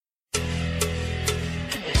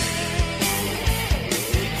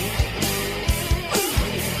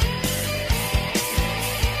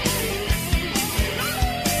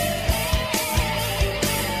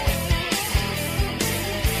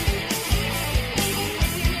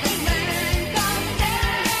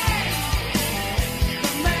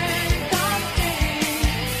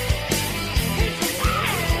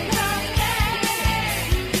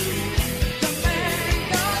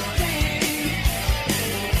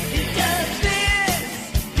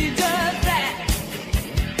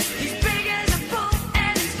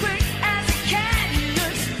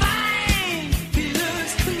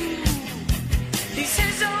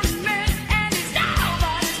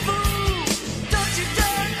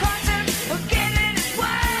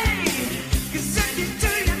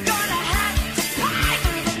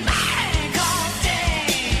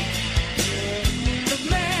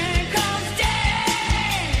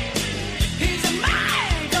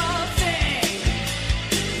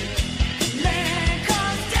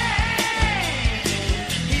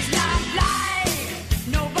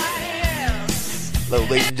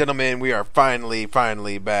gentlemen, we are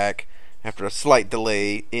finally back after a slight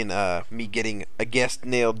delay in me getting a guest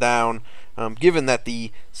nailed down. Given that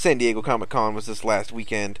the San Diego Comic-Con was this last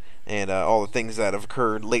weekend and all the things that have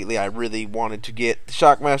occurred lately, I really wanted to get the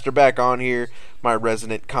Shockmaster back on here, my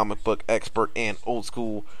resident comic book expert and old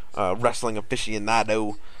school wrestling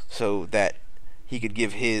aficionado, so that he could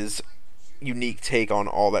give his unique take on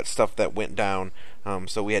all that stuff that went down.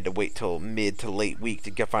 So we had to wait till mid to late week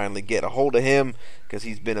to finally get a hold of him, because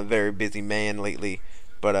he's been a very busy man lately.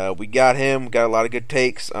 But we got him, got a lot of good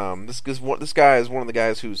takes. This guy is one of the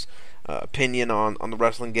guys whose opinion on the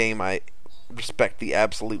wrestling game I respect the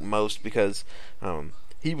absolute most, because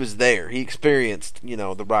he was there. He experienced,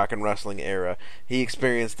 the rock and wrestling era. He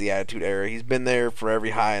experienced the Attitude Era. He's been there for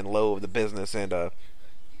every high and low of the business. And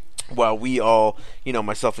while we all,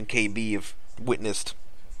 myself and KB, have witnessed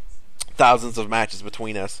thousands of matches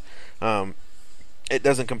between us, it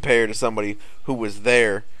doesn't compare to somebody who was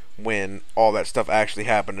there when all that stuff actually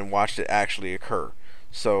happened and watched it actually occur.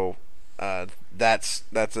 So that's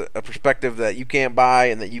a perspective that you can't buy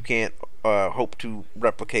and that you can't hope to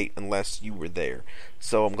replicate unless you were there.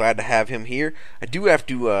 So I'm glad to have him here. I do have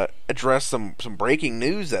to address some breaking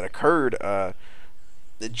news that occurred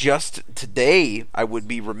just today. I would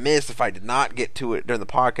be remiss if I did not get to it during the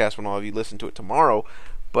podcast when all of you listen to it tomorrow.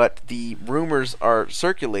 But the rumors are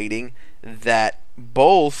circulating that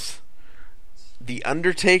both The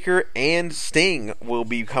Undertaker and Sting will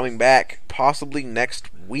be coming back possibly next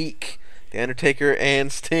week. The Undertaker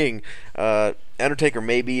and Sting. Undertaker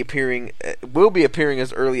will be appearing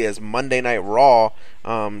as early as Monday Night Raw.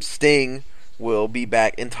 Sting will be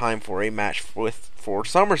back in time for a match for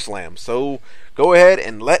SummerSlam. So go ahead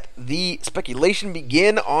and let the speculation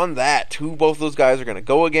begin on that. Who both of those guys are going to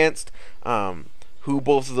go against. Who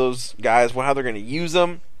both of those guys, how they're going to use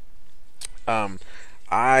them.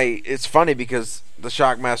 It's funny because the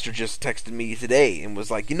Shockmaster just texted me today and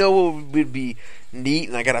was like, what would be neat,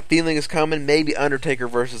 and I got a feeling it's coming, maybe Undertaker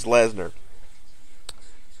versus Lesnar.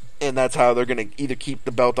 And that's how they're going to either keep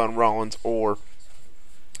the belt on Rollins, or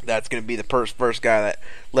that's going to be the first guy that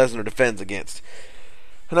Lesnar defends against.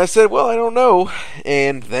 And I said, well, I don't know.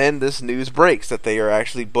 And then this news breaks that they are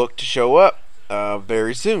actually booked to show up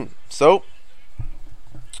very soon. So,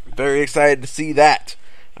 very excited to see that.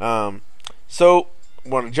 So,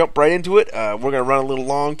 want to jump right into it. We're going to run a little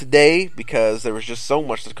long today because there was just so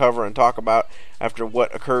much to cover and talk about after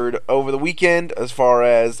what occurred over the weekend, as far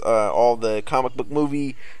as all the comic book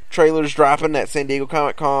movie trailers dropping at San Diego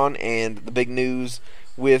Comic-Con, and the big news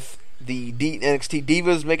with the NXT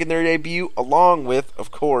Divas making their debut, along with,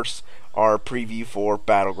 of course, our preview for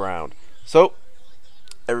Battleground. So,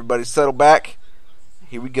 everybody settle back.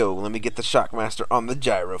 Here we go. Let me get the Shockmaster on the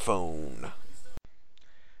gyrophone.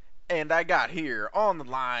 And I got here on the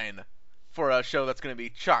line for a show that's going to be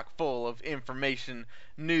chock full of information,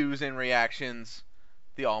 news, and reactions,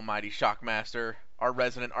 the almighty Shockmaster, our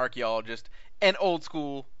resident archaeologist, and old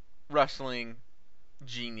school wrestling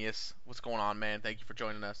genius. What's going on, man? Thank you for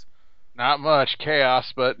joining us. Not much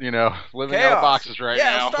chaos, but living out of boxes right now.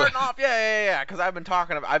 Yeah, starting off. Yeah. Because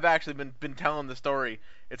I've actually been telling the story.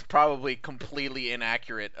 It's probably completely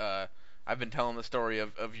inaccurate. I've been telling the story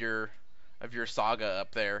of your saga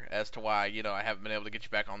up there as to why I haven't been able to get you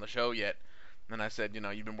back on the show yet. And I said,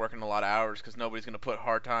 you've been working a lot of hours because nobody's going to put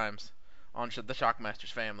hard times on the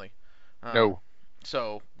Shockmaster's family. No.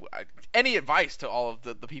 So, any advice to all of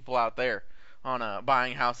the people out there on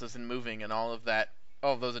buying houses and moving and all of that,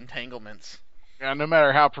 all of those entanglements? Yeah, no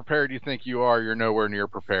matter how prepared you think you are, you're nowhere near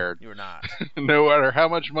prepared. You're not. No matter how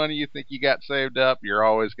much money you think you got saved up, you're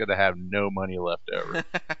always going to have no money left over.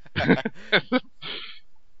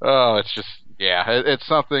 Oh, it's just, it's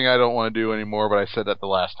something I don't want to do anymore, but I said that the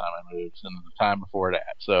last time I moved and the time before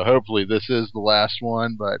that. So hopefully this is the last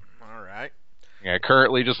one, but... All right. Yeah,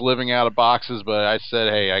 currently just living out of boxes, but I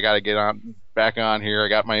said, hey, I got to get back on here. I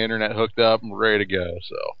got my internet hooked up and ready to go,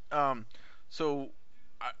 so... So...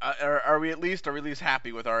 Are we at least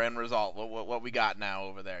happy with our end result? What we got now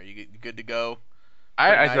over there? You good to go?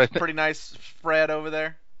 Pretty nice spread over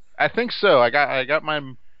there. I think so. I got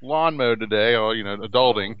my lawn mowed today.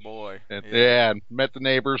 Adulting. Oh boy. And met the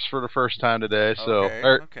neighbors for the first time today. So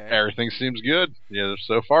everything seems good. Yeah,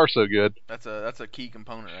 so far so good. That's a key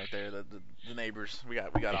component right there. The neighbors. We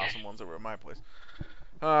got awesome ones over at my place.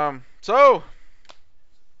 So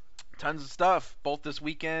tons of stuff both this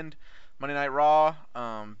weekend. Monday Night Raw,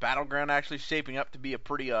 Battleground actually shaping up to be a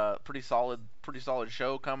pretty solid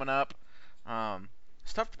show coming up.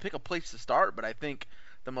 It's tough to pick a place to start, but I think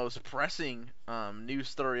the most pressing news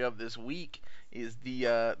story of this week is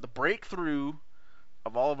the breakthrough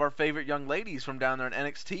of all of our favorite young ladies from down there in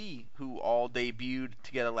NXT who all debuted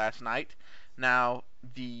together last night. Now,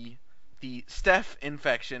 the Steph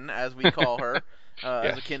infection, as we call her, as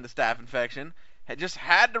Yes. akin to staph infection, had just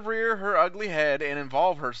had to rear her ugly head and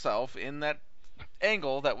involve herself in that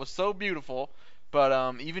angle that was so beautiful.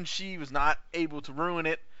 But even she was not able to ruin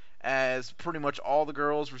it, as pretty much all the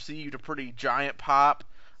girls received a pretty giant pop,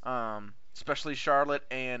 especially Charlotte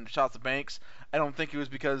and Sasha Banks. I don't think it was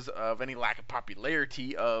because of any lack of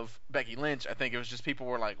popularity of Becky Lynch. I think it was just people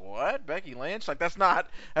were like, "What, Becky Lynch? Like that's not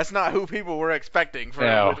who people were expecting for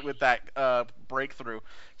No. with that breakthrough."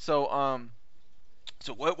 So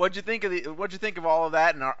so what'd you think of all of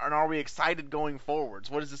that, and are we excited going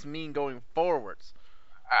forwards? What does this mean going forwards?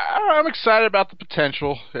 I'm excited about the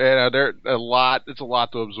potential. It's a lot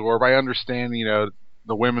to absorb. I understand,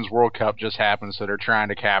 the Women's World Cup just happened, so they're trying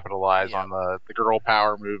to capitalize on the girl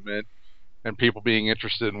power movement and people being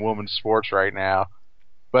interested in women's sports right now.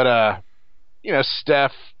 But,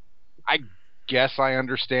 Steph, I guess I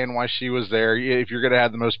understand why she was there. If you're going to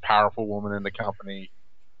have the most powerful woman in the company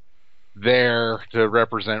there to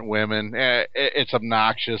represent women, it's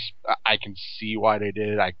obnoxious. I can see why they did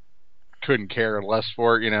it. I couldn't care less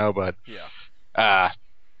for it, but yeah.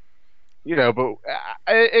 But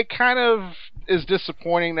it kind of is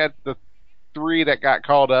disappointing that the three that got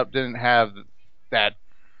called up didn't have that,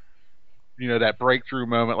 that breakthrough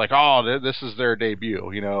moment. Like, oh, this is their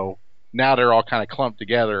debut. Now they're all kind of clumped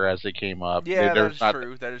together as they came up. Yeah,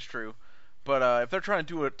 that is true. But if they're trying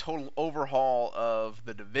to do a total overhaul of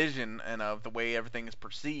the division and of the way everything is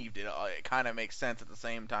perceived, it kind of makes sense at the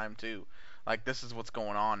same time too. Like this is what's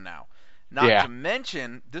going on now. Not to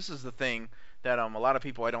mention, this is the thing that a lot of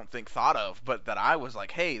people I don't think thought of, but that I was like,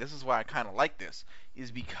 hey, this is why I kind of like this,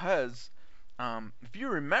 is because if you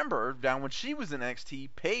remember, down when she was in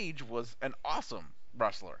NXT, Paige was an awesome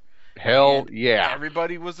wrestler. Hell yeah.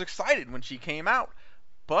 Everybody was excited when she came out.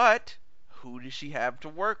 But who does she have to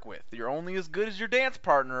work with? You're only as good as your dance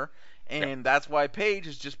partner, and that's why Paige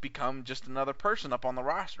has just become just another person up on the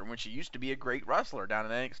roster. When she used to be a great wrestler down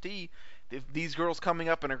in NXT, if these girls coming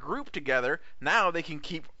up in a group together, now they can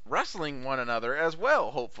keep wrestling one another as well,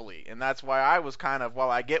 hopefully. And that's why I was kind of, while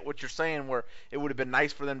I get what you're saying, where it would have been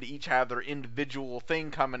nice for them to each have their individual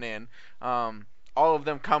thing coming in, all of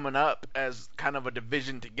them coming up as kind of a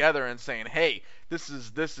division together and saying, "Hey, this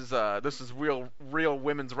is real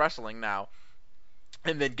women's wrestling now,"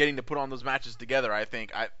 and then getting to put on those matches together. I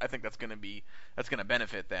think that's gonna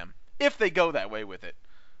benefit them if they go that way with it.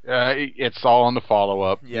 It's all on the follow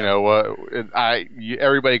up. Yeah.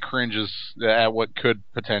 Everybody cringes at what could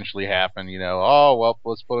potentially happen. Oh well,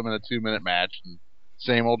 let's put them in a 2-minute match. And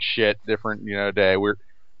same old shit, different day.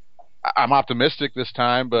 I'm optimistic this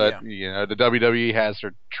time, but the WWE has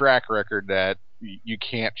their track record that you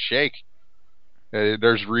can't shake.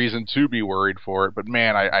 There's reason to be worried for it, but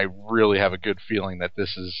man, I really have a good feeling that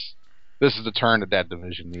this is the turn that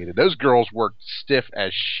division needed. Those girls worked stiff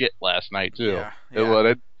as shit last night too.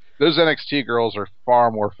 Yeah. Those NXT girls are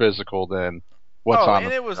far more physical than what's on the roster.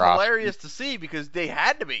 And it was hilarious to see because they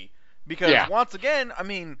had to be. Because once again, I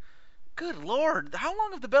mean, good lord, how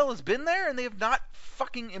long have the Bellas been there and they have not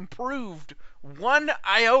fucking improved one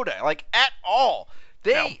iota, like at all.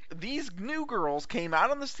 These new girls came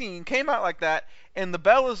out on the scene, came out like that, and the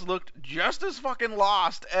Bellas looked just as fucking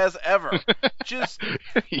lost as ever. just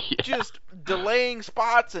delaying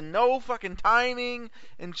spots and no fucking timing,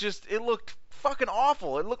 and it looked fucking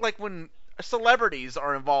awful. It looked like when celebrities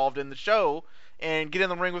are involved in the show and get in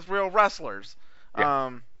the ring with real wrestlers.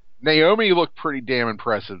 Yeah. Naomi looked pretty damn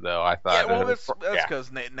impressive, though. I thought. Yeah, well, that's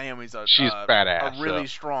because Naomi's she's badass, a really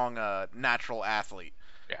strong natural athlete.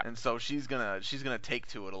 Yeah. And so she's gonna take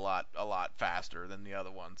to it a lot faster than the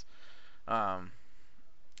other ones.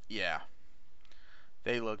 Yeah,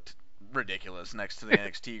 they looked ridiculous next to the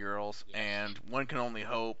NXT girls, and one can only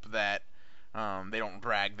hope that they don't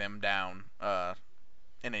drag them down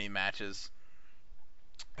in any matches.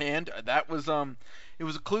 And that was it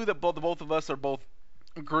was a clue that both of us are both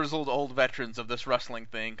grizzled old veterans of this wrestling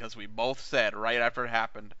thing, because we both said right after it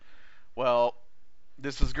happened, well,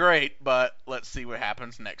 this is great, but let's see what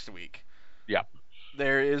happens next week. Yep.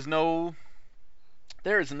 There is no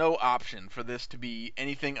option for this to be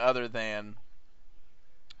anything other than,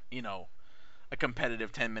 a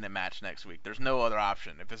competitive 10-minute match next week. There's no other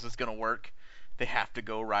option. If this is going to work, they have to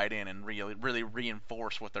go right in and really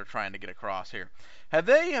reinforce what they're trying to get across here.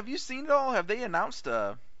 Have you seen it all? Have they announced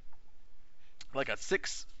like a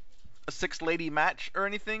six lady match or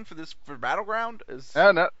anything for Battleground?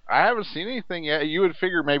 No, I haven't seen anything yet. You would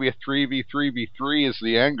figure maybe a 3v3v3 is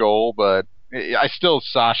the end goal, but I still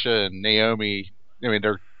Sasha and Naomi. I mean,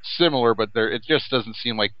 they're similar, but it just doesn't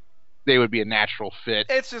seem like they would be a natural fit.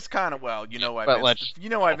 It's just kind of why Vince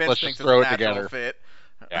thinks it's a throw it natural together. fit.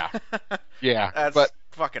 Yeah, yeah. That's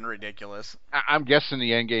fucking ridiculous. I'm guessing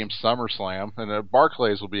the Endgame SummerSlam and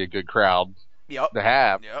Barclays will be a good crowd to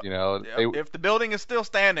have. Yep. You know, if the building is still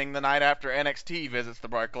standing the night after NXT visits the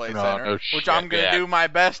Barclays Center, which shit, I'm gonna do my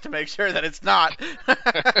best to make sure that it's not.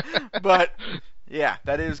 But yeah,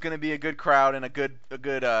 that is gonna be a good crowd and a good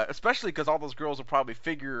especially because all those girls will probably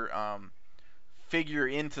figure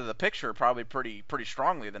into the picture probably pretty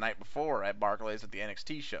strongly the night before at Barclays at the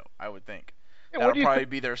NXT show, I would think. That'll probably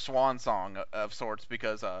be their swan song of sorts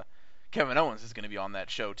because Kevin Owens is going to be on that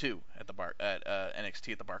show too at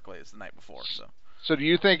NXT at the Barclays the night before. So do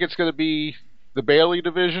you think it's going to be the Bayley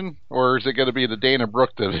division or is it going to be the Dana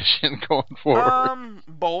Brooke division going forward?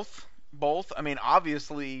 Both. I mean,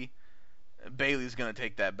 obviously Bayley's going to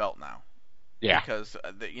take that belt now. Yeah. Because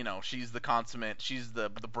she's the consummate. She's the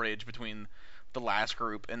bridge between the last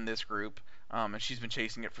group and this group. And she's been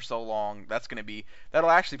chasing it for so long. That'll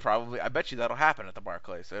actually probably, I bet you that'll happen at the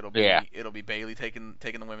Barclays. It'll be Bayley taking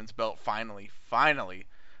the women's belt finally,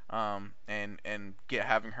 and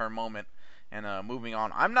having her moment and moving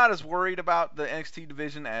on. I'm not as worried about the NXT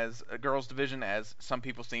division as a girls division as some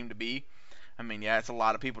people seem to be. I mean, yeah, it's a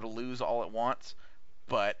lot of people to lose all at once,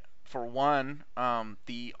 but for one,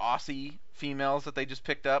 the Aussie females that they just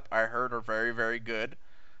picked up, I heard are very, very good.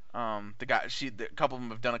 A couple of them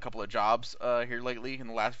have done a couple of jobs here lately in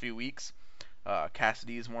the last few weeks.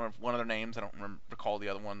 Cassidy is one of their names. I don't recall the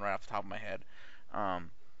other one right off the top of my head.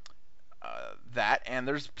 That and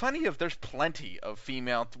there's plenty of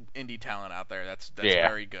female indie talent out there. That's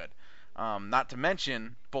very good. Not to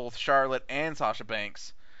mention both Charlotte and Sasha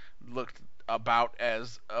Banks looked about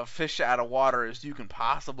as a fish out of water as you can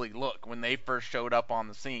possibly look when they first showed up on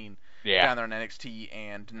the scene. Yeah. Down there in NXT,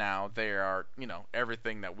 and now they are,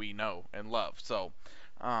 everything that we know and love. So,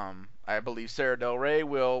 I believe Sarah Del Rey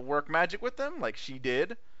will work magic with them, like she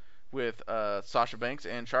did with Sasha Banks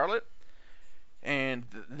and Charlotte, and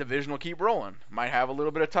the division will keep rolling. Might have a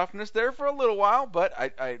little bit of toughness there for a little while, but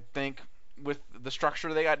I think with the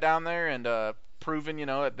structure they got down there and proven,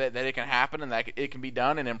 that it can happen and that it can be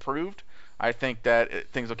done and improved, I think that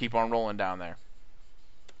things will keep on rolling down there.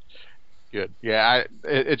 Good. Yeah,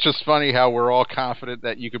 it's just funny how we're all confident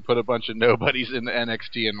that you could put a bunch of nobodies in the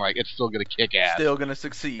NXT and it's still going to kick ass. Still going to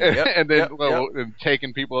succeed. Yep. And then and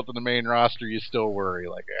taking people up to the main roster, you still worry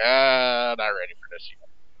not ready for this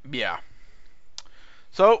yet. Yeah.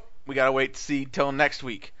 So we got to wait to see till next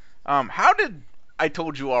week. How did I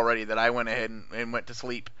told you already that I went ahead and went to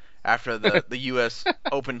sleep after the U.S.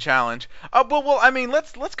 Open Challenge? Well, I mean,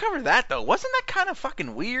 let's cover that though. Wasn't that kind of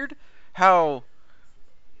fucking weird? How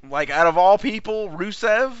out of all people,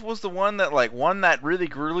 Rusev was the one that won that really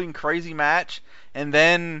grueling, crazy match, and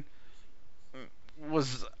then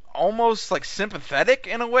was almost sympathetic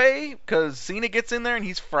in a way because Cena gets in there and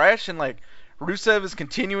he's fresh, and Rusev is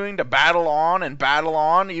continuing to battle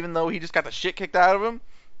on, even though he just got the shit kicked out of him.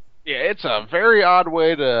 Yeah, it's a very odd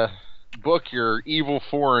way to book your evil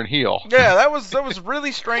foreign heel. Yeah, that was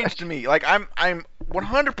really strange to me. I'm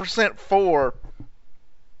 100% for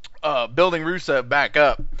building Rusev back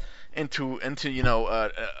up into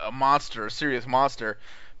a monster, a serious monster,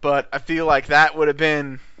 but I feel like that would have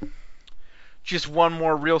been just one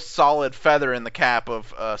more real solid feather in the cap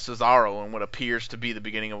of Cesaro and what appears to be the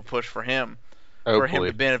beginning of a push for him. Hopefully. For him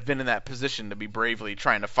to have been in that position to be bravely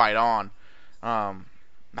trying to fight on.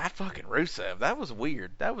 Not fucking Rusev. That was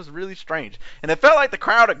weird. That was really strange. And it felt like the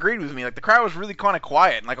crowd agreed with me. The crowd was really kind of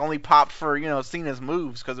quiet and only popped for Cena's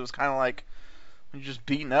moves because it was kind of you're just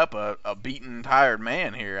beating up a beaten, tired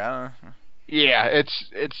man here. Yeah, it's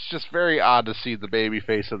just very odd to see the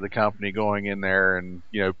babyface of the company going in there and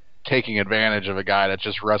taking advantage of a guy that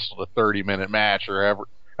just wrestled a 30-minute match or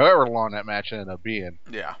however long that match ended up being.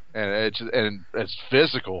 Yeah, and it's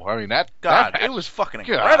physical. I mean that match, it was fucking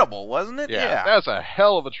incredible, wasn't it? Yeah, that's a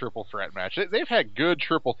hell of a triple threat match. They've had good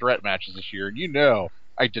triple threat matches this year, and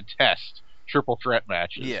I detest triple threat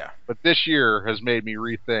matches. Yeah, but this year has made me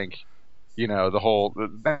rethink. The whole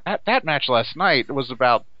that match last night was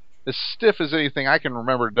about as stiff as anything I can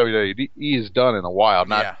remember WWE has done in a while.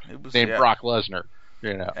 Named Brock Lesnar.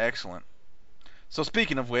 Excellent. So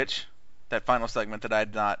speaking of which, that final segment that I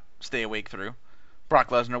did not stay awake through, Brock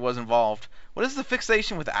Lesnar was involved. What is the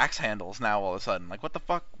fixation with axe handles now all of a sudden? What the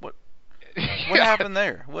fuck? What happened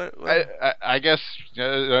there? What? I guess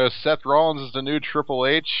Seth Rollins is the new Triple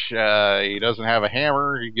H. He doesn't have a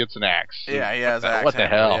hammer. He gets an axe. Yeah, he has an axe. What the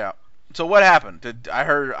hell? Yeah. So what happened?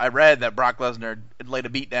 I read that Brock Lesnar laid a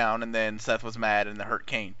beat down and then Seth was mad and hurt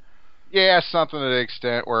Kane. Yeah, something to the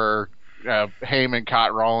extent where Heyman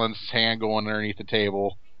caught Rollins' hand going underneath the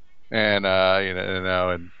table, and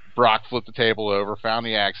and Brock flipped the table over, found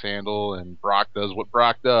the axe handle, and Brock does what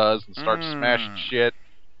Brock does and starts smashing shit.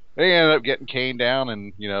 They ended up getting Kane down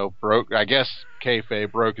and, broke, I guess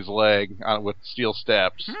kayfabe broke his leg with steel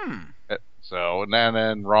steps. So, and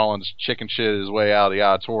then Rollins chicken shit his way out of the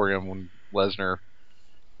auditorium when Lesnar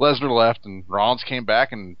left, and Rollins came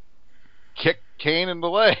back and kicked Kane in the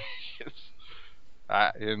leg.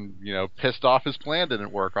 And, pissed off his plan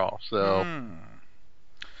didn't work off, so...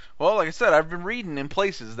 Well, like I said, I've been reading in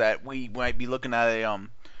places that we might be looking at a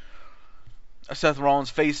Seth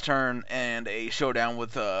Rollins face turn and a showdown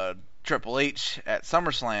with Triple H at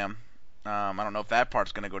SummerSlam. I don't know if that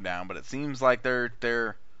part's going to go down, but it seems like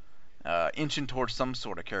they're inching towards some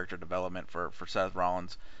sort of character development for Seth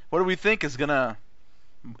Rollins. What do we think is going to,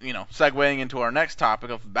 segueing into our next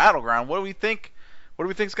topic of Battleground, what do we think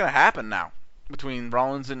is going to happen now between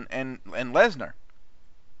Rollins and Lesnar?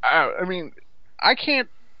 I mean, I can't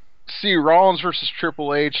see Rollins versus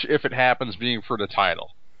Triple H if it happens being for the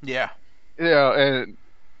title. Yeah. And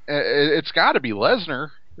it's got to be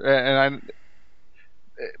Lesnar, but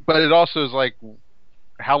it also is like,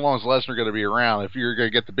 how long is Lesnar going to be around? If you're going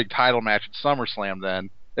to get the big title match at SummerSlam, then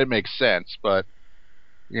it makes sense. But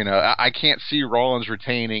I can't see Rollins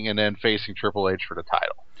retaining and then facing Triple H for the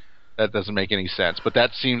title. That doesn't make any sense. But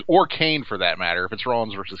that seems, or Kane for that matter, if it's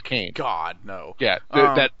Rollins versus Kane. God, no. Yeah,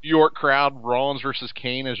 that York crowd, Rollins versus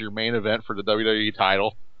Kane as your main event for the WWE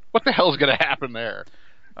title. What the hell is going to happen there?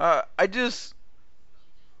 I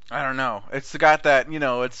don't know. It's got that,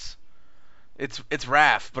 it's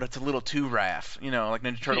Raph, but it's a little too Raph, like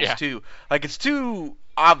Ninja Turtles 2. Like, it's too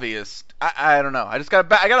obvious. I don't know. I got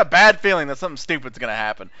a bad feeling that something stupid's going to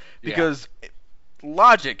happen. Because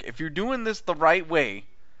logic, if you're doing this the right way,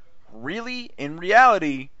 really, in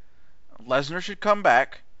reality, Lesnar should come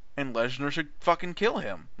back and Lesnar should fucking kill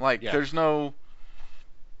him. Like, there's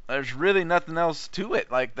really nothing else to it,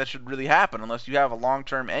 like, that should really happen unless you have a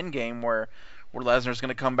long-term end game where Lesnar's going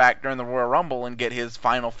to come back during the Royal Rumble and get his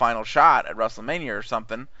final shot at WrestleMania or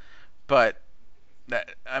something. But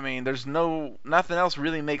there's nothing else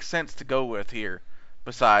really makes sense to go with here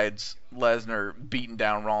besides Lesnar beating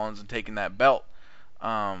down Rollins and taking that belt.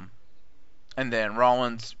 And then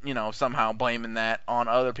Rollins, somehow blaming that on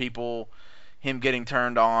other people, him getting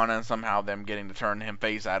turned on, and somehow them getting to turn him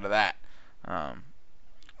face out of that.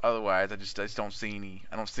 Otherwise, I just don't see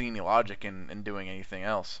any logic in doing anything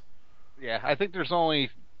else. Yeah, I think there's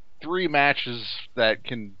only 3 matches that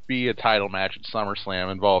can be a title match at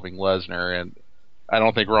SummerSlam involving Lesnar, and I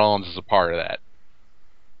don't think Rollins is a part of that.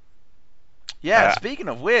 Yeah, speaking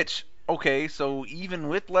of which, okay, so even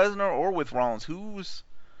with Lesnar or with Rollins, who's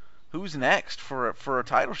next for a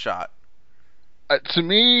title shot? To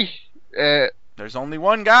me, there's only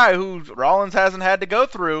one guy who Rollins hasn't had to go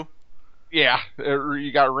through. Yeah,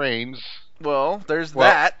 you got Reigns. Well, there's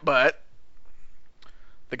that, but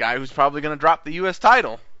the guy who's probably going to drop the U.S.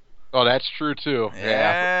 title. Oh, that's true too.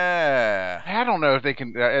 Yeah. I don't know if they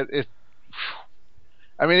can. It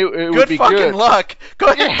would be good. Good fucking luck. Go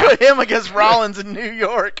ahead and put him against Rollins in New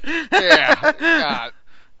York. Yeah. God.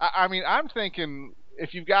 I'm thinking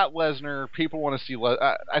if you've got Lesnar, people want to see.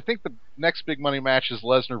 I think the next big money match is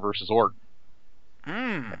Lesnar versus Orton.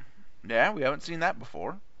 Yeah, we haven't seen that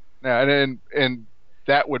before. Yeah, and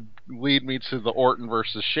that would lead me to the Orton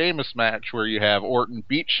versus Sheamus match where you have Orton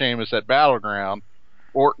beat Sheamus at Battleground.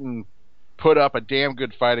 Orton put up a damn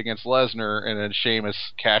good fight against Lesnar, and then Sheamus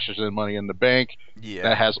cashes in Money in the Bank. Yeah.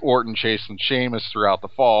 That has Orton chasing Sheamus throughout the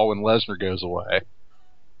fall when Lesnar goes away.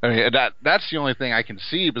 I mean, that's the only thing I can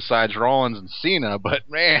see besides Rollins and Cena, but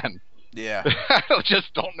man. Yeah. I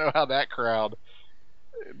just don't know how that crowd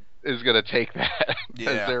is going to take that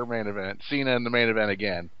as their main event. Cena in the main event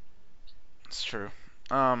again. It's true.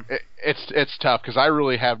 It's tough because I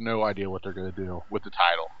really have no idea what they're going to do with the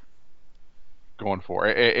title going for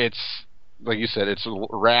it. It's like you said, it's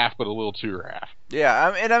Raph, but a little too Raph.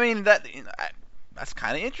 Yeah, that's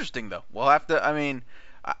kind of interesting though. We'll have to.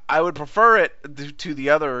 I would prefer it to the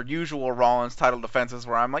other usual Rollins title defenses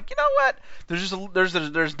where I'm like, you know what?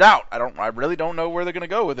 There's doubt. I really don't know where they're going to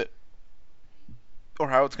go with it or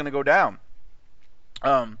how it's going to go down.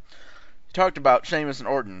 You talked about Sheamus and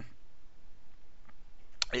Orton.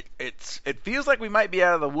 It feels like we might be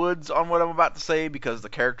out of the woods on what I'm about to say because the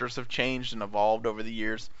characters have changed and evolved over the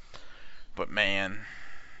years. But man,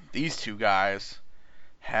 these two guys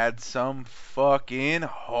had some fucking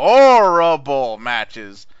horrible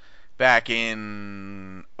matches back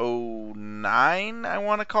in 09, I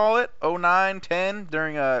want to call it. 09, 10,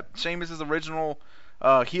 during Sheamus' original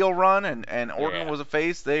heel run, and Orton was a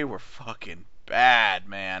face. They were fucking bad,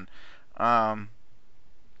 man.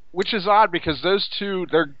 Which is odd because those two,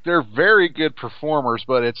 they're very good performers,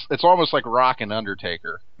 but it's almost like Rock and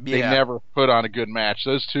Undertaker. Yeah. They never put on a good match.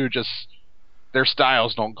 Those two just, their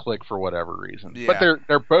styles don't click for whatever reason. Yeah. But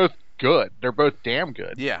they're both good. They're both damn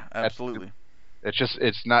good. Yeah, absolutely.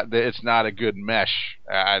 It's not a good mesh,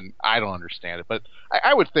 and I don't understand it. But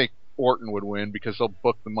I would think Orton would win because they'll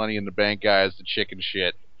book the Money in the Bank guys, the chicken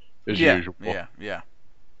shit as usual. Yeah.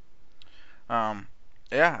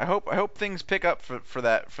 I hope things pick up for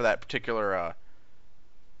that particular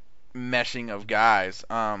meshing of guys.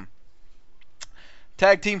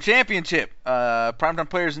 Tag Team Championship. Primetime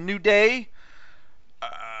Players New Day.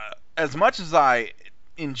 As much as I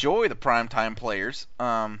enjoy the Primetime Players,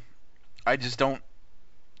 I just don't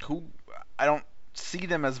see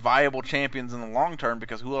them as viable champions in the long term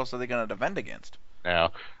because who else are they going to defend against?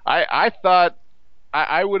 Now, I thought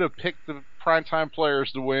I would have picked the Primetime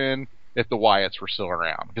Players to win if the Wyatts were still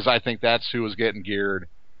around, because I think that's who was getting geared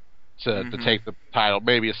to take the title,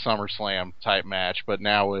 maybe a SummerSlam type match. But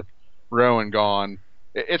now with Rowan gone,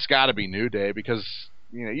 it's got to be New Day because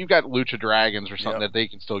you've got Lucha Dragons or something that they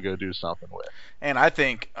can still go do something with. And I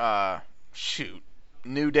think,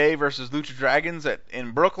 New Day versus Lucha Dragons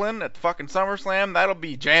in Brooklyn at the fucking SummerSlam, that'll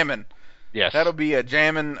be jamming. Yes, that'll be a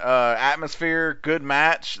jamming atmosphere, good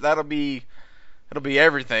match. That'll be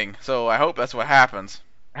everything. So I hope that's what happens.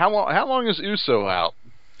 How long is Uso out?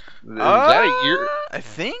 Is that a year? I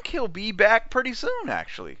think he'll be back pretty soon,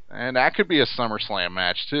 actually. And that could be a SummerSlam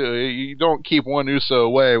match too. You don't keep one Uso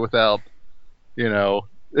away without,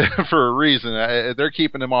 for a reason. They're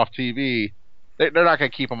keeping him off TV. They're not going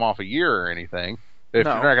to keep him off a year or anything. If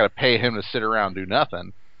they're not going to pay him to sit around and do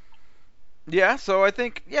nothing. Yeah, so I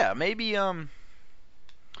think maybe that'd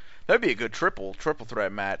be a good triple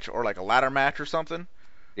threat match or like a ladder match or something.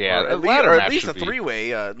 Yeah, or at least a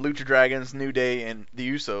three-way, Lucha Dragons, New Day, and the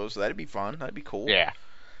Usos. That'd be fun. That'd be cool. Yeah.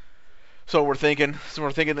 So we're thinking the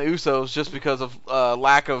Usos just because of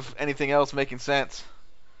lack of anything else making sense.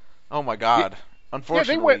 Oh my God!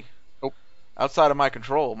 Unfortunately, outside of my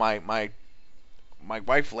control, my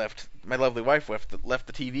wife left. My lovely wife left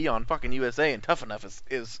the TV on fucking USA, and Tough Enough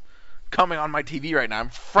is coming on my TV right now. I'm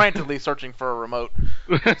frantically searching for a remote,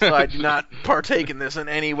 so I do not partake in this in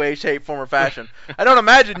any way, shape, form, or fashion. I don't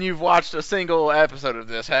imagine you've watched a single episode of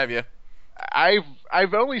this, have you?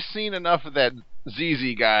 I've only seen enough of that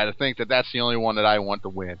ZZ guy to think that that's the only one that I want to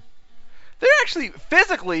win. There actually,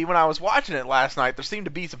 physically, when I was watching it last night, there seemed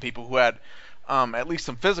to be some people who had at least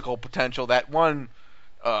some physical potential. That one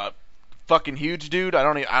fucking huge dude, I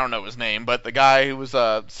don't know his name, but the guy who was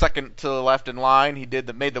second to the left in line, he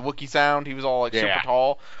made the Wookiee sound. He was all like super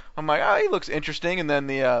tall. I'm like, he looks interesting. And then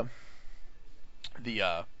the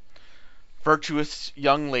virtuous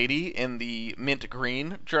young lady in the mint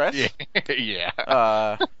green dress,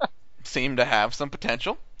 seemed to have some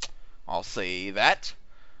potential. I'll say that.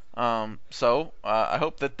 So I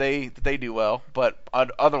hope that they do well. But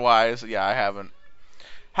otherwise, I haven't.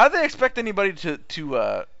 How do they expect anybody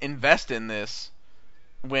to invest in this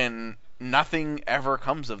when nothing ever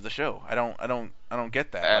comes of the show? I don't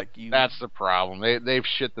get that. That's the problem. They've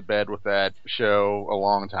shit the bed with that show a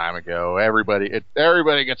long time ago. Everybody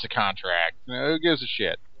gets a contract. Who gives a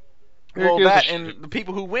shit? And the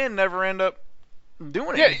people who win never end up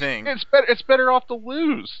doing anything. It's better off to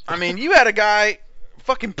lose. I mean, you had a guy,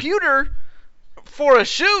 fucking Pewter, for a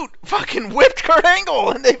shoot, fucking whipped Kurt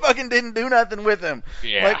Angle, and they fucking didn't do nothing with him.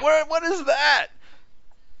 Yeah. Like, what is that?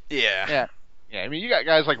 Yeah. I mean, you got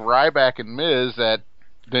guys like Ryback and Miz that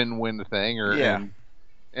didn't win the thing,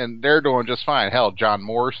 and they're doing just fine. Hell, John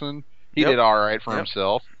Morrison, he did all right for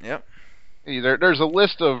himself. Yep. There's a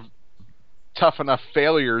list of Tough Enough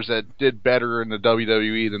failures that did better in the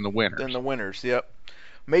WWE than the winners. Yep.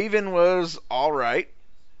 Maven was all right,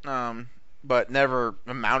 but never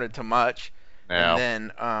amounted to much. No. And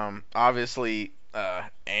then, obviously,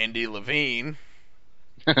 Andy Levine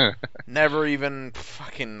never even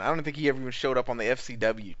fucking... I don't think he ever even showed up on the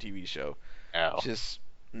FCW TV show. No. Just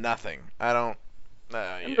nothing. I don't...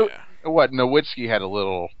 What, Nowitzki had a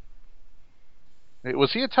little...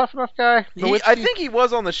 Was he a Tough Enough guy? I think he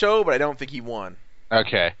was on the show, but I don't think he won.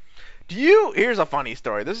 Okay. Here's a funny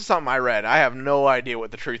story. This is something I read. I have no idea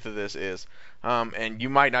what the truth of this is. And you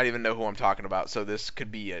might not even know who I'm talking about, so this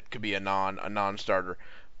could be a non-starter.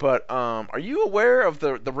 But are you aware of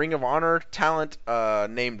the Ring of Honor talent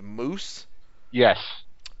named Moose? Yes.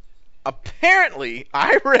 Apparently,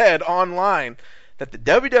 I read online that the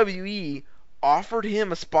WWE offered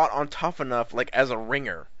him a spot on Tough Enough, like as a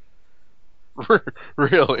ringer.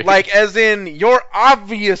 Really? Like, as in, you're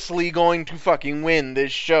obviously going to fucking win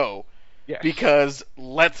this show. Yes. Because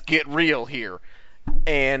let's get real here.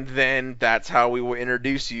 And then that's how we will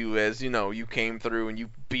introduce you as, you came through and you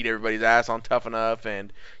beat everybody's ass on Tough Enough,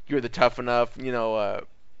 and you're the tough enough,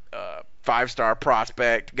 5-star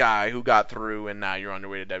prospect guy who got through, and now you're on your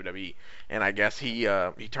way to WWE. And I guess he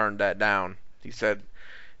turned that down. He said,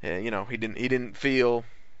 he didn't feel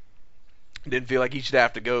like he should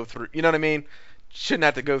have to go through, you know what I mean? Shouldn't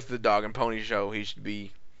have to go through the dog and pony show. He should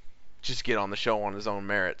just get on the show on his own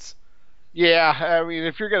merits. Yeah, I mean,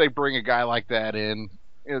 if you're going to bring a guy like that in,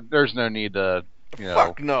 there's no need to,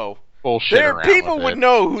 Fuck no. Bullshit around people with would it.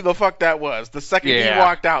 know who the fuck that was the second he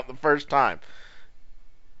walked out the first time.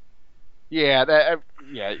 Yeah,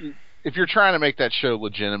 if you're trying to make that show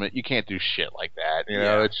legitimate, you can't do shit like that.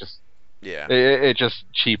 It's just, it just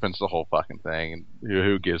cheapens the whole fucking thing, and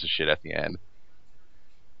who gives a shit at the end?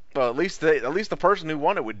 Well, at least the person who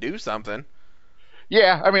won it would do something.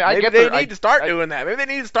 Yeah, I mean, Maybe they need to start doing that. Maybe they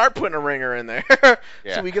need to start putting a ringer in there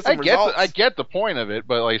so we get some results. I get the point of it,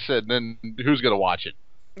 but like I said, then who's going to watch it?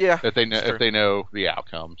 Yeah, if they know the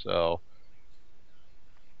outcome. So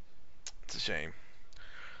it's a shame.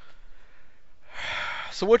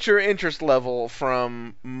 So what's your interest level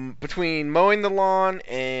from between mowing the lawn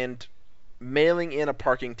and mailing in a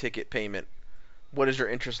parking ticket payment? What is your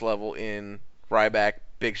interest level in Ryback,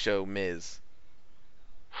 Big Show, Miz?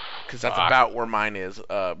 Because that's about where mine is.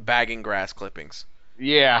 Bagging grass clippings.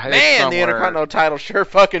 Yeah. Man, the Intercontinental title sure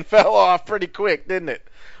fucking fell off pretty quick, didn't it?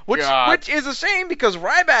 Which is a shame, because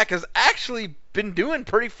Ryback has actually been doing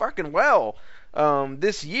pretty fucking well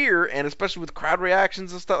this year, and especially with crowd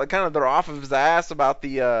reactions and stuff. Like, kind of they're off of his ass about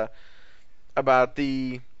the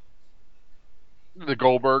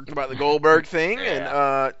Goldberg thing, and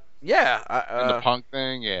and the Punk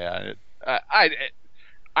thing. Yeah,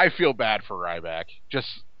 I feel bad for Ryback.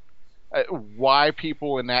 Just why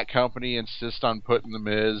people in that company insist on putting the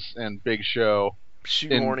Miz and Big Show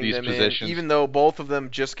in these positions, even though both of them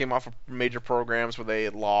just came off of major programs where they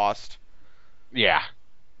had lost. Yeah.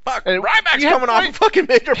 Fuck, Ryback's coming off a fucking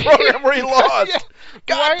major program where he lost.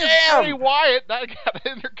 God damn! Bray Wyatt not got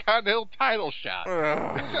an Intercontinental title shot.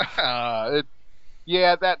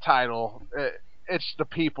 That title. It's the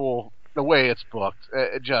people, the way it's booked.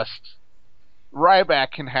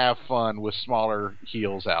 Ryback can have fun with smaller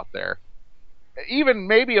heels out there. Even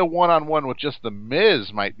maybe a one-on-one with just the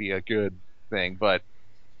Miz might be a good thing, but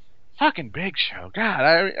fucking Big Show,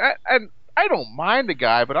 God, I don't mind the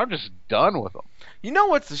guy, but I'm just done with him. You know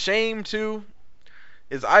what's a shame too?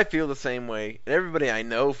 Is I feel the same way, and everybody I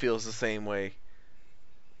know feels the same way.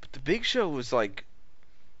 But the Big Show was like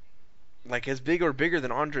as big or bigger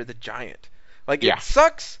than Andre the Giant. It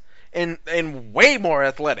sucks, and way more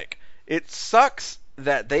athletic. It sucks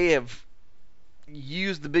that they have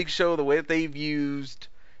used the Big Show the way that they've used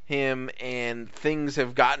him, and things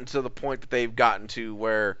have gotten to the point that they've gotten to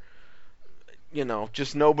where,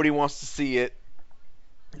 just nobody wants to see it.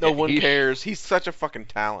 No one cares. He's such a fucking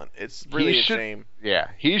talent. It's really a shame. Yeah,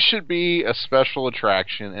 he should be a special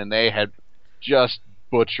attraction, and they had just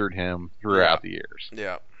butchered him throughout the years.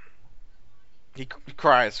 Yeah. He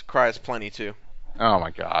cries plenty too. Oh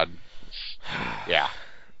my God. Yeah.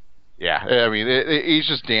 Yeah, I mean, he's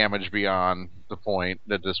just damaged beyond the point,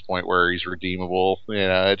 at this point where he's redeemable.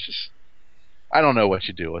 It's just, I don't know what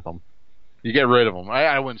you do with him. You get rid of him.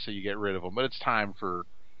 I wouldn't say you get rid of him, but it's time for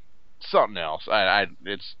something else.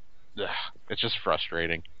 It's just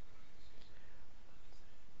frustrating.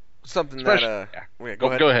 Something Go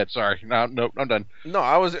ahead. Sorry. No, I'm done. No,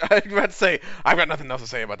 I was about to say I've got nothing else to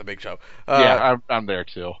say about the Big Show. I'm there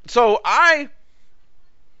too. So I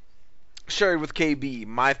shared with KB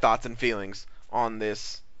my thoughts and feelings on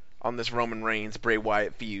this Roman Reigns Bray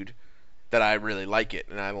Wyatt feud. That I really like it,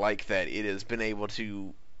 and I like that it has been able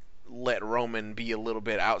to let Roman be a little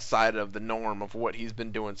bit outside of the norm of what he's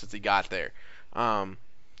been doing since he got there. How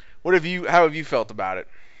have you felt about it?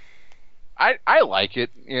 I like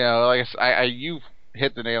it. Like you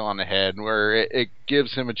hit the nail on the head, where it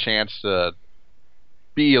gives him a chance to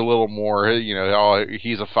be a little more,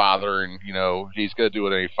 he's a father, and he's gonna do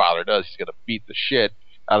what any father does. He's gonna beat the shit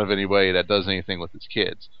out of anybody that does anything with his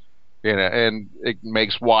kids. And it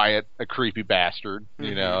makes Wyatt a creepy bastard,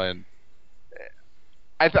 and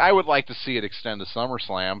I would like to see it extend to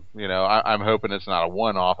SummerSlam. I'm hoping it's not a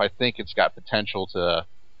one-off. I think it's got potential to.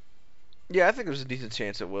 Yeah, I think there's a decent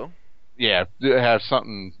chance it will. Yeah, have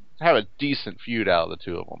a decent feud out of the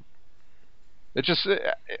two of them.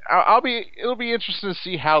 It'll be interesting to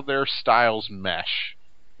see how their styles mesh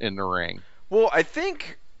in the ring. Well, I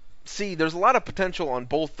think, there's a lot of potential on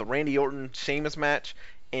both the Randy Orton-Sheamus match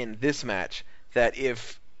and this match, that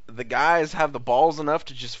if the guys have the balls enough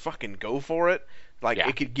to just fucking go for it,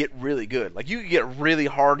 it could get really good. Like, you could get really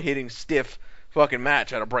hard-hitting, stiff fucking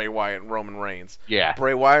match out of Bray Wyatt and Roman Reigns. Yeah.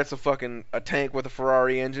 Bray Wyatt's a tank with a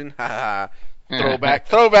Ferrari engine. Ha ha.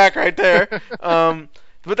 Throwback right there.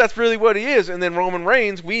 But that's really what he is. And then Roman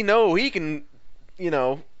Reigns, we know he can,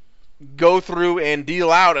 go through and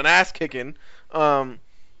deal out an ass kicking.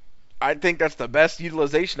 I think that's the best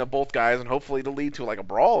utilization of both guys, and hopefully it'll lead to like a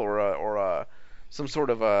brawl or some sort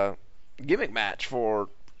of a gimmick match for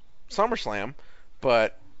SummerSlam.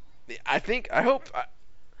 But I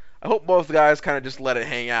hope both guys kind of just let it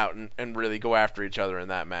hang out and really go after each other in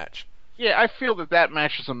that match. Yeah, I feel that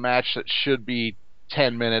match is a match that should be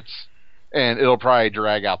 10 minutes, and it'll probably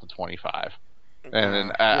drag out to 25.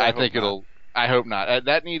 And I think it'll. I hope not.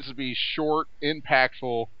 That needs to be short,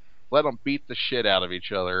 impactful. Let them beat the shit out of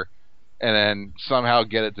each other, and then somehow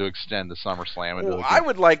get it to extend to SummerSlam. Well, I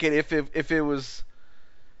would like it if it was,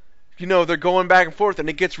 they're going back and forth and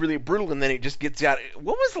it gets really brutal and then it just gets out.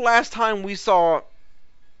 When was the last time we saw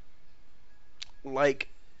like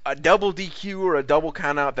a double DQ or a double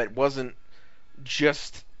countout that wasn't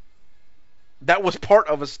just that was part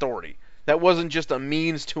of a story? That wasn't just a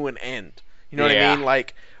means to an end. You know what I mean?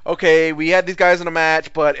 Like, okay, we had these guys in a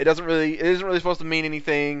match, but it isn't really supposed to mean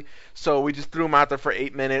anything, so we just threw them out there for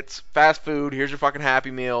 8 minutes. Fast food, here's your fucking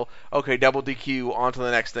Happy Meal. Okay, double DQ, on to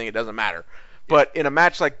the next thing, it doesn't matter. But in a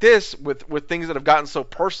match like this, with things that have gotten so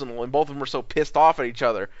personal, and both of them are so pissed off at each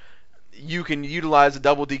other, you can utilize a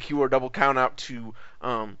double DQ or double countout to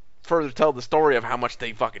further tell the story of how much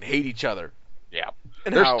they fucking hate each other. Yeah.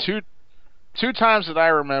 And there's two times that I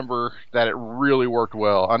remember that it really worked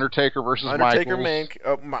well. Undertaker versus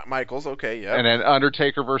Michaels, okay, yeah. And then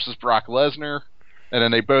Undertaker versus Brock Lesnar, and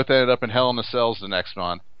then they both ended up in Hell in the Cells the next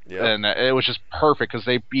month. Yep. And it was just perfect because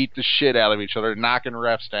they beat the shit out of each other, knocking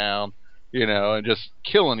refs down, and just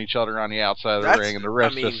killing each other on the outside of the ring, and the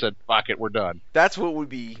refs just said, fuck it, we're done. That's what would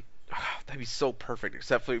be... That'd be so perfect,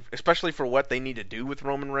 especially for what they need to do with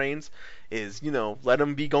Roman Reigns, is, let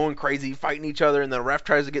them be going crazy, fighting each other, and the ref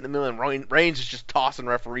tries to get in the middle, and Reigns is just tossing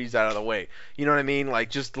referees out of the way. You know what I mean? Like,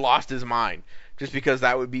 just lost his mind. Just because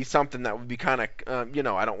that would be something that would be kind of, I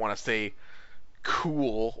don't want to say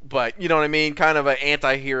cool, but, you know what I mean? Kind of an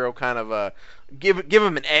anti-hero, kind of a... Give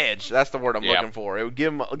him an edge. That's the word I'm looking for. It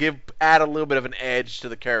would add a little bit of an edge to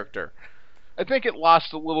the character. I think it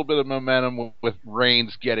lost a little bit of momentum with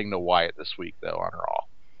Reigns getting to Wyatt this week, though, on Raw.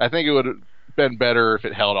 I think it would have been better if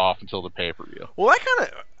it held off until the pay-per-view. Well,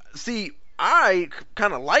 I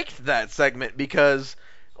kind of liked that segment because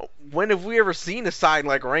when have we ever seen a side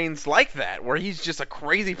like Reigns like that, where he's just a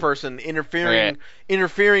crazy person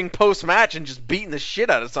interfering post-match and just beating the shit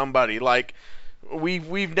out of somebody? Like,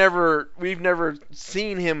 we've never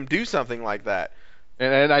seen him do something like that.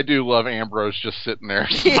 And I do love Ambrose just sitting there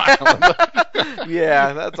smiling.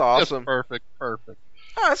 Yeah, that's awesome. Just perfect.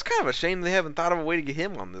 Oh, it's kind of a shame they haven't thought of a way to get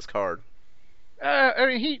him on this card. I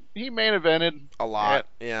mean, he main evented a lot.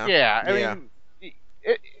 Yeah. Yeah. I mean,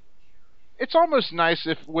 it's almost nice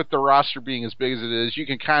if, with the roster being as big as it is, you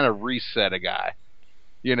can kind of reset a guy,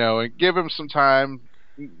 and give him some time.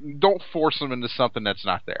 Don't force him into something that's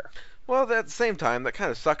not there. Well, at the same time, that kind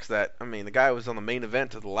of sucks that, the guy was on the main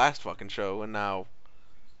event of the last fucking show, and now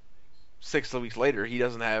 6 weeks later, he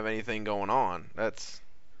doesn't have anything going on.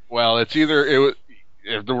 Well, it's either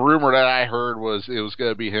the rumor that I heard was it was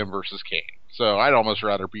going to be him versus Kane. So I'd almost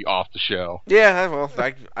rather be off the show. Yeah, well,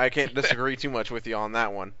 I can't disagree too much with you on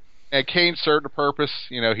that one. And Kane served a purpose.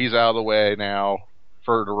 He's out of the way now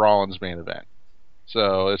for the Rollins main event.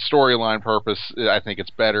 So it's storyline purpose. I think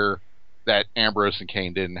it's better that Ambrose and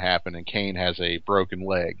Kane didn't happen, and Kane has a broken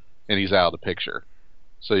leg, and he's out of the picture.